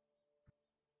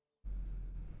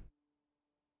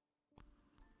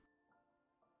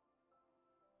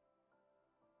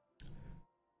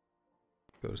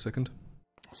 Got a second?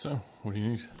 So, what do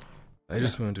you need? I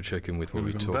just wanted to check in with what Are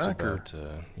we we going talked back, or- about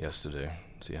yesterday.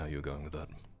 See how you're going with that.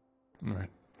 Alright.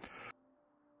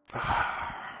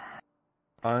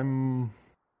 I'm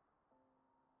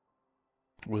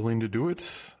willing to do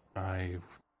it. I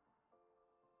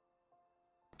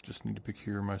just need to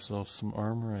procure myself some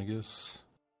armor, I guess.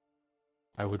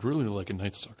 I would really like a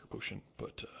Night Stalker potion,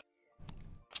 but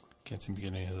can't seem to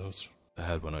get any of those. If I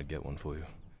had one, I'd get one for you.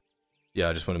 Yeah,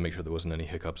 I just want to make sure there wasn't any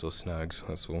hiccups or snags,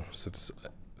 that's all. So it's...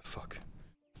 fuck.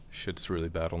 Shit's really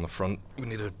bad on the front. We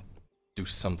need to do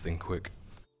something quick.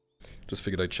 Just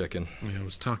figured I'd check in. Yeah, I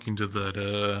was talking to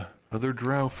that other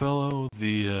drow fellow,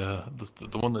 the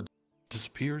one that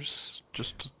disappears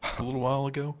just a little while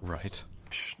ago. Right.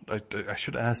 I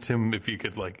should have asked him if he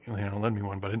could, like, you know, lend me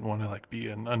one, but I didn't want to, like,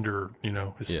 be under, you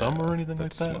know, his thumb or anything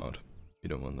like that. That's smart. You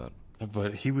don't want that.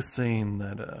 But he was saying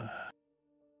that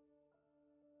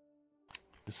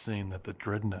the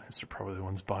Dread Knives are probably the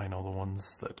ones buying all the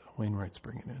ones that Wainwright's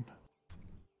bringing in.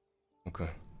 Okay.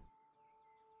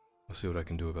 I'll see what I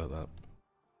can do about that.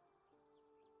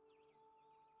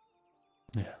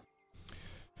 Yeah.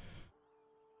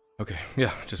 Okay,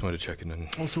 yeah, just wanted to check in and...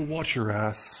 Also, watch your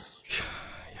ass.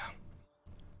 Yeah.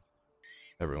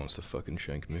 Everyone wants to fucking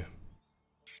shank me.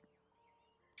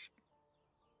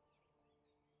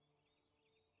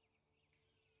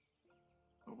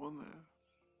 The one there.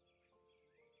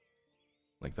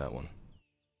 Like that one.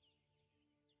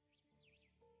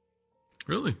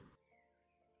 Really?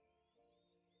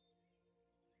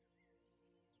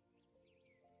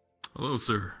 Hello,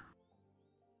 sir.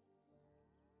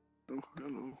 Oh,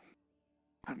 hello.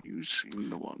 Have you seen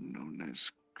the one known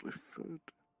as Clifford?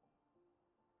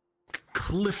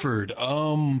 Clifford,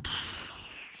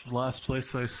 last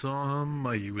place I saw him,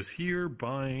 he was here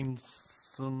buying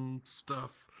some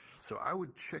stuff. So I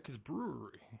would check his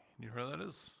brewery. You know where that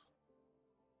is?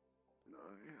 I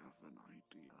have an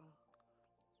idea.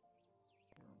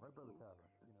 Right by the tavern.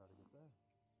 You know how to get there?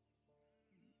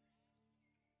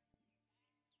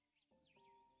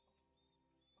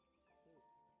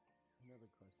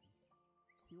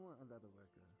 you weren't a leather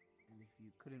worker, and if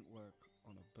you couldn't work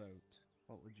on a boat,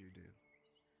 what would you do?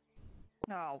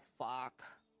 Oh, fuck.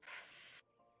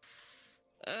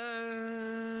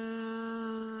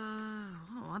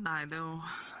 What'd I do?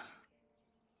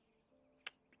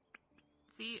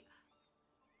 See,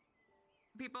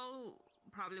 people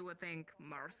probably would think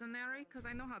mercenary, because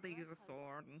I know how to use a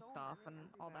sword and stuff and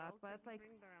all that, but it's like...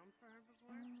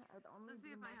 Let's see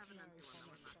if I have an empty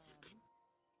one.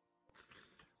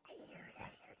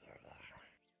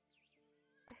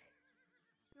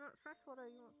 You want fresh water,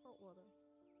 you want salt water?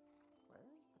 Where?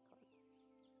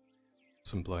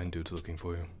 Some blind dude's looking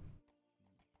for you.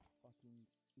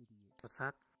 What's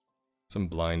that? Some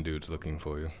blind dude's looking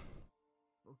for you.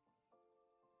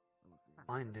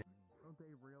 Blind dude.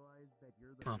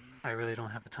 Well, I really don't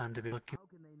have the time to be looking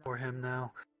for him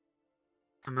now.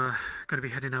 I'm gonna be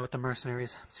heading out with the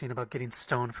mercenaries, seeing about getting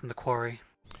stone from the quarry.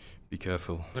 Be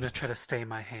careful. I'm gonna try to stay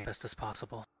my hand best as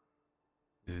possible.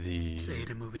 Just aid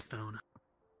in moving stone.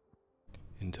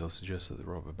 Intel suggests that the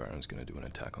robber baron's gonna do an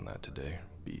attack on that today.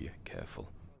 Be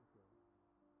careful.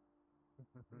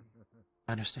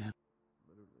 I understand.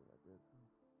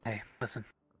 Hey, listen.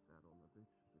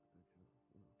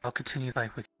 I'll continue to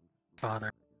fight with your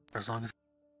father for as long as...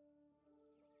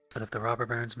 But if the robber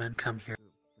baron's men come here,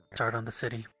 start on the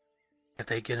city, if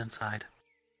they get inside,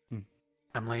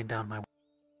 I'm laying down my...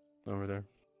 Over there.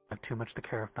 I have too much to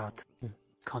care about.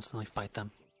 Constantly fight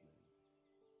them.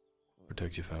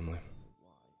 Protect your family.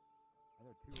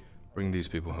 Bring these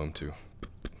people home too.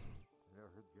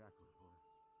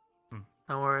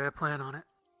 Don't worry, I plan on it.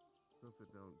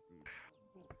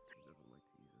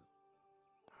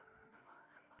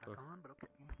 You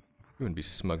wouldn't be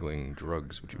smuggling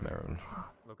drugs, would you, Maron?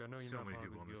 Look, I know you know So many how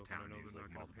people we in this go, town but I know use they're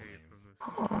like not multiple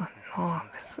gonna names. Oh,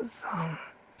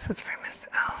 this is for Miss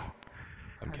L.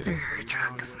 I'm kidding.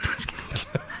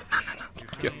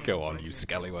 Go on, you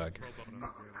scallywag.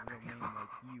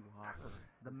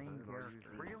 The main character.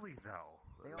 Really though.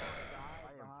 They all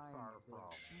die behind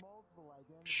multiple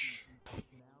identities and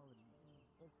personalities.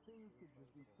 If things could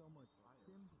just be so much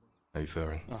simpler. How you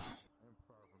faring?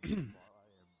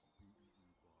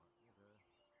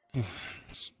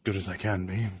 As good as I can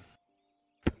be.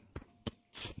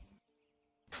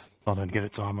 Thought I'd get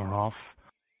its armor off,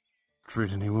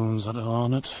 treat any wounds that are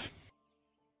on it.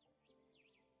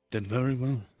 Did very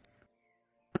well.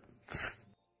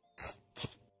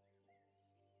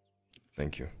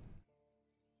 Thank you.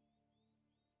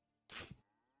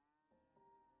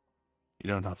 You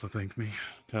don't have to thank me,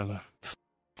 Taylor.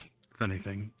 If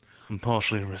anything, I'm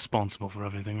partially responsible for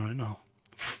everything right now.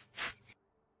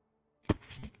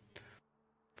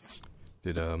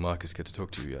 Did Marcus get to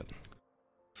talk to you yet?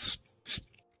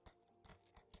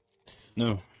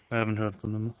 No, I haven't heard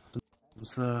from them.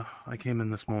 I came in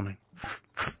this morning.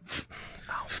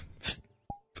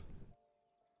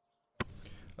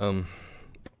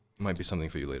 Might be something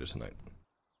for you later tonight.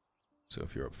 So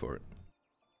if you're up for it.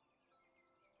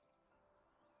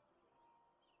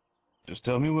 Just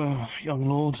tell me where, young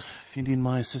lord, if you need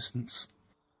my assistance.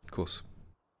 Of course.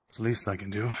 It's the least I can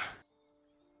do.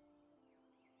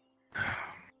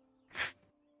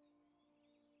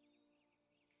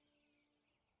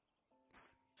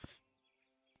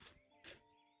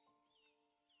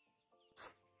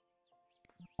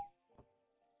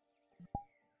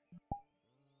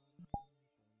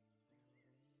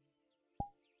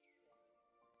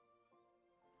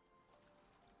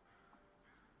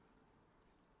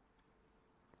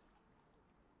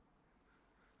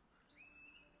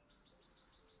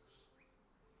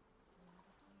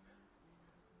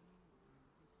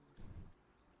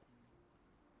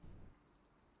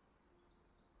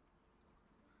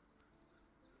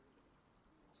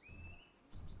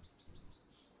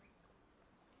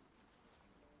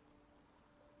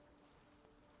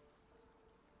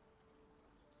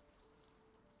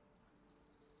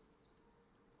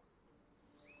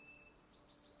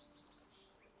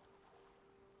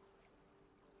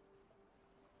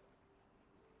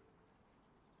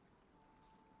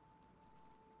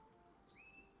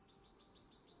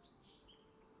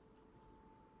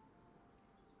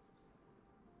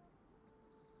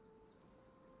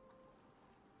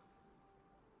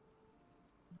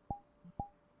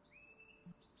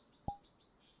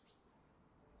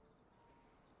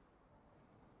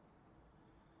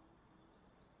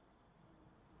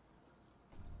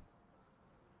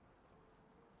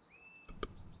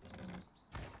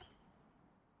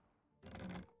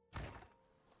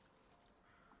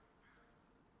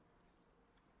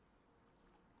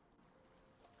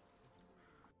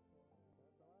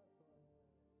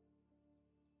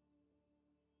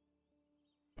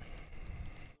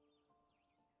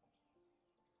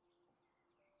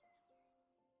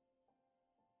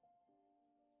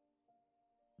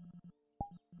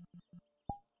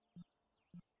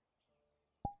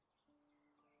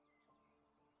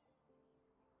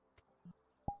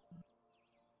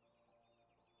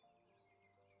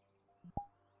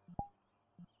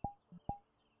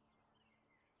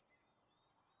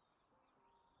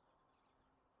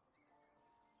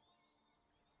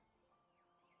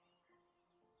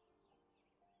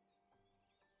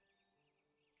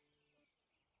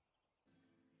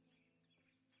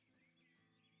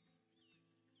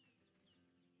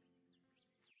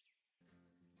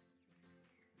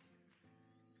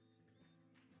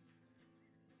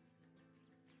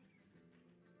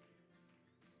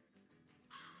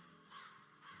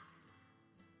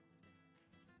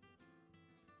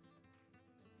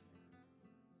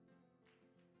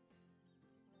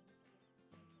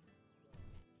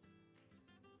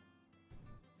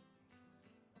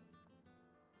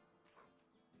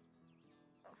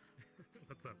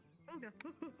 What's up?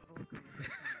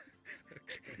 It's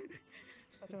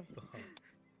okay.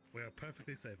 We are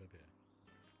perfectly safe up here.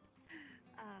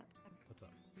 What's up?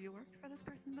 Have you worked for this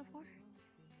person before?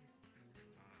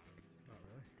 Not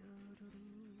really.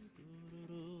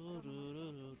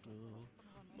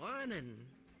 Morning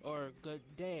or good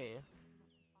day.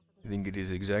 I think it is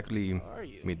exactly How are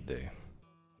you? midday.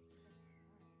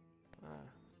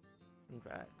 In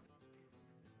fact.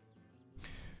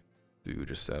 Do you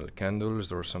just sell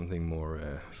candles or something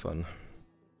more fun?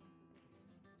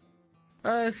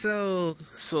 I sell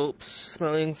soaps,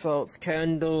 smelling salts,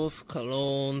 candles,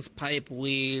 colognes, pipe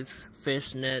weeds,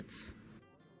 fishnets,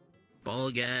 ball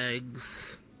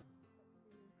gags.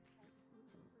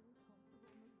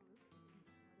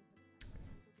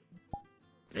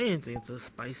 Anything to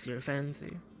spice your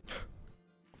fancy.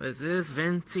 This is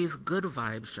Vinci's Good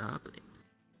Vibe Shop.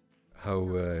 How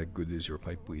good is your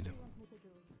pipe weed?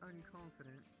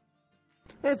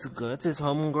 It's good, it's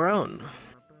homegrown.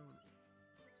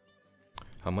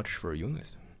 How much for a unit?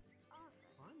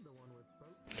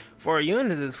 For a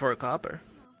unit is 4 copper.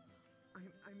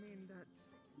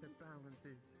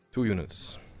 2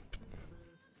 units.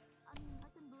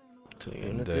 2 And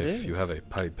units if you have a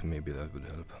pipe, maybe that would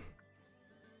help.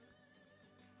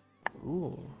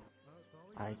 Ooh.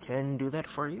 I can do that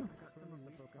for you.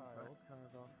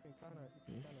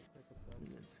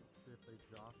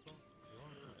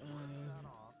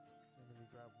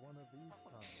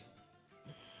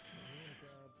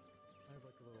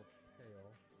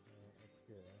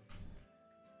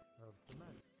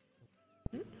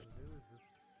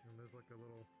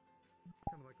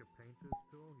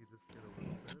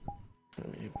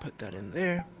 Let me put that in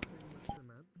there.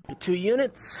 2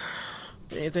 units.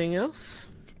 Anything else?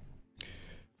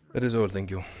 That is all,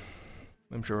 thank you.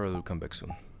 I'm sure I'll come back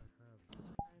soon.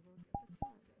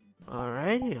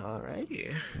 Alrighty,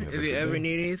 alrighty. have a If you good ever day.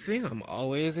 need anything, I'm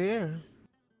always here.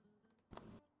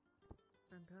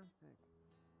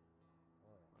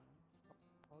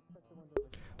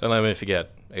 Don't let me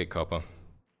forget, 8 copper.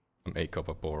 I'm 8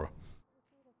 copper poorer.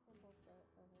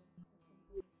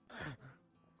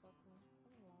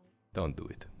 Don't do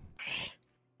it.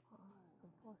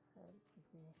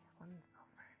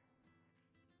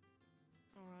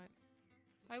 Alright.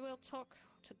 I will talk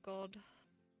to God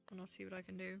and I'll see what I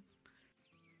can do.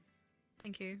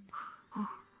 Thank you.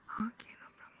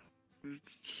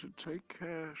 Take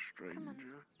care,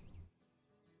 stranger.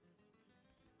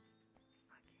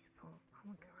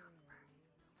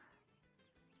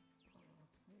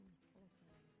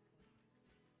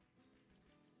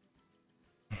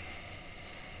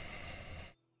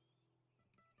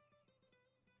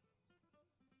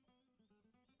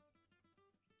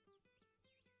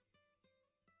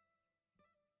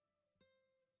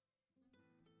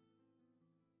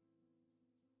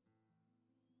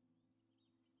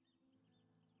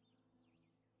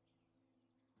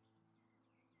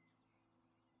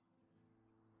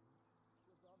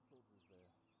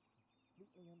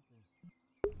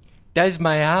 That's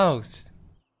my house.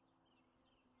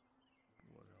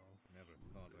 Well, never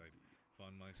thought I'd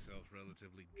find myself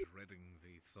relatively dreading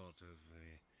the thought of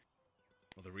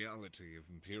the reality of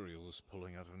Imperials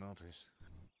pulling out of Nautis.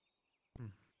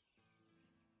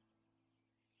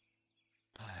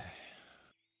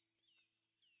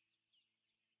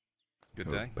 Good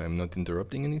day. Hope I'm not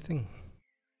interrupting anything.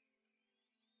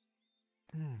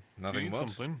 Nothing need what?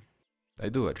 something. I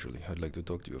do actually. I'd like to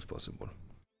talk to you if possible.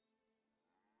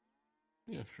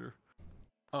 Yeah, sure.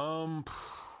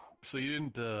 So you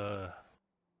didn't,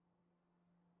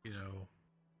 you know,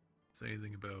 say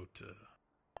anything about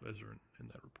Veteran in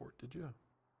that report, did you?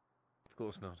 Of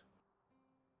course not.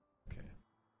 Okay.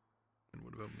 And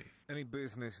what about me? Any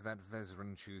business that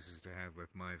Vezran chooses to have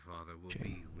with my father will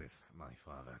be with my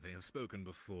father. They have spoken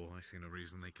before. I see no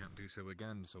reason they can't do so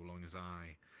again, so long as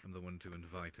I am the one to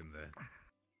invite him there.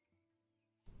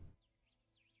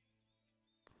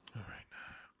 All right.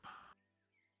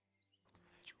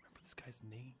 Did you remember this guy's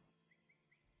name?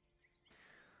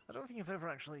 I don't think I've ever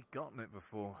actually gotten it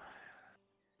before.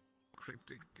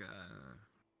 Cryptic,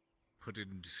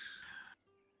 hooded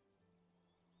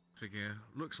figure.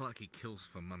 Looks like he kills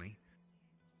for money.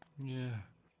 Yeah.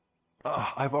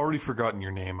 I've already forgotten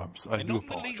your name. I do not in the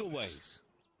apologize. legal ways.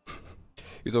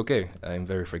 It's okay. I'm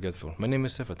very forgetful. My name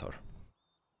is Sevatar.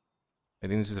 I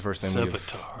think this is the first time we've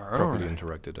Sevatar, properly alright.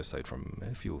 interacted, aside from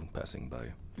a few passing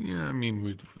by. Yeah, I mean,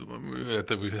 we've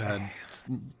had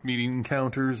meeting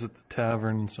encounters at the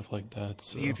tavern and stuff like that.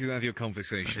 So You two have your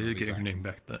conversation. I I'll did be get your back. name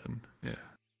back then.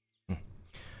 Yeah.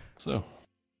 So,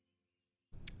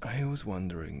 I was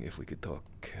wondering if we could talk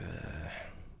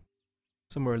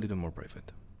somewhere a little more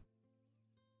private.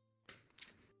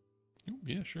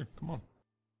 Yeah, sure. Come on.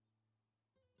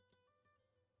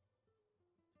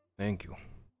 Thank you.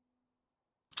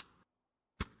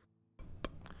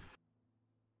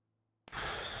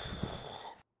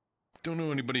 Don't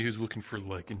know anybody who's looking for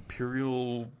like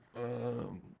Imperial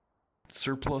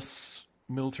surplus,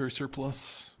 military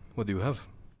surplus. What do you have?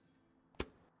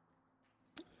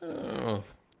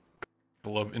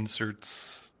 Couple of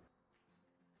inserts,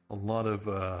 a lot of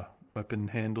weapon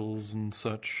handles and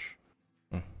such,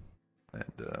 and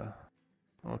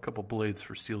a couple blades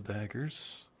for steel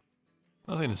daggers.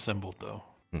 Nothing assembled though.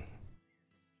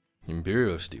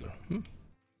 Imperial steel.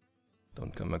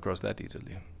 Don't come across that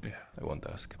easily. Yeah, I won't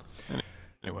ask.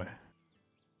 Anyway,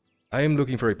 I am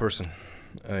looking for a person.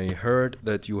 I heard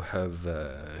that you have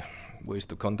ways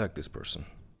to contact this person.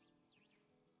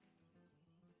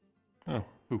 Oh,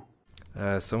 who?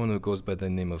 Someone who goes by the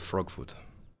name of Frogfoot.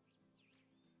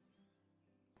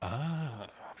 Ah,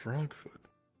 Frogfoot.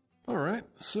 All right.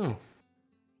 So,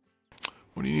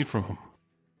 what do you need from him?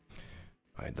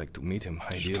 I'd like to meet him.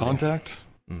 Just Ideally. contact.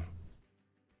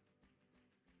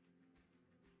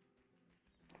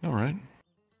 All right.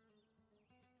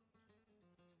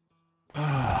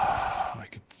 I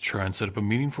could try and set up a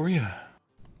meeting for you.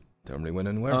 Tell me when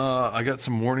and where. I got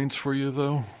some warnings for you,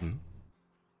 though.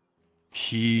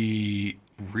 He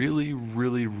really,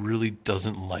 really, really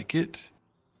doesn't like it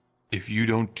if you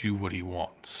don't do what he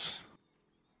wants.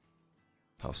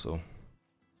 How so?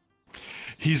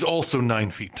 He's also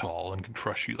 9 feet tall and can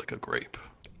crush you like a grape.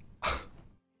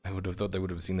 I would have thought they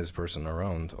would have seen this person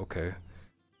around. Okay.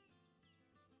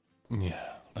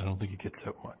 Yeah, I don't think he gets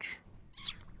out much.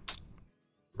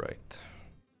 Right.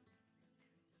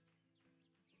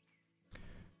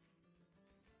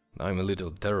 I'm a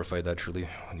little terrified, actually,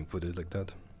 when you put it like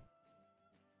that.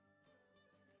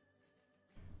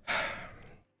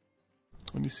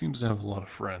 And he seems to have a lot of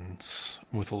friends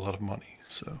with a lot of money,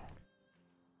 so...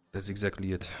 That's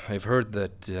exactly it. I've heard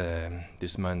that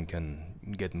this man can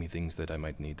get me things that I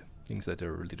might need. Things that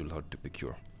are a little hard to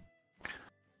procure.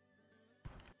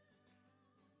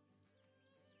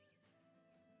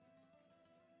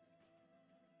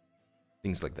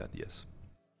 Things like that, yes.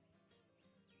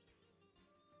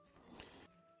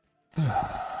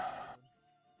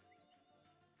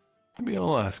 Maybe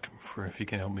I'll ask him for if he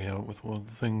can help me out with one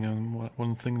thing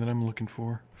that I'm looking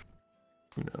for.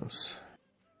 Who knows?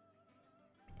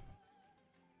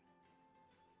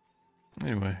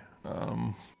 Anyway,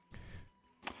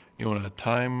 you want a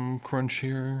time crunch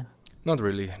here? Not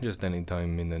really, just any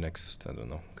time in the next, I don't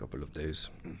know, couple of days.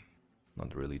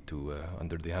 Not really too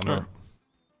under the hammer.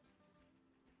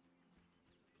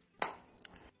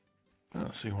 Oh,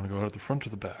 so you want to go out at the front or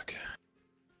the back?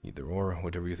 Either or,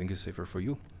 whatever you think is safer for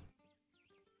you.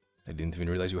 I didn't even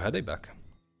realize you had a back.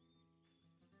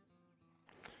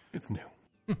 It's new.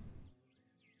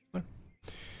 Well,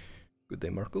 good day,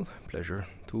 Markle. Pleasure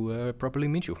to properly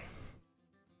meet you.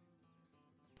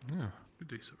 Yeah, good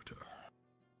day, Servitor.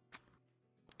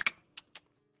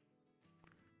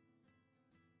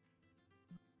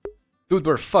 Dude,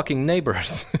 we're fucking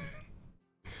neighbors.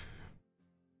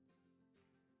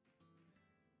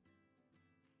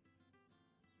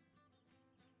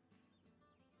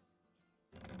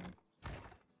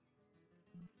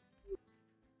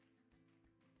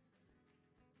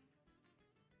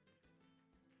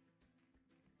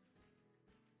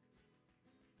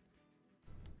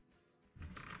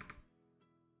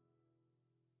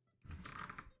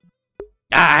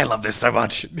 I love this so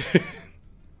much.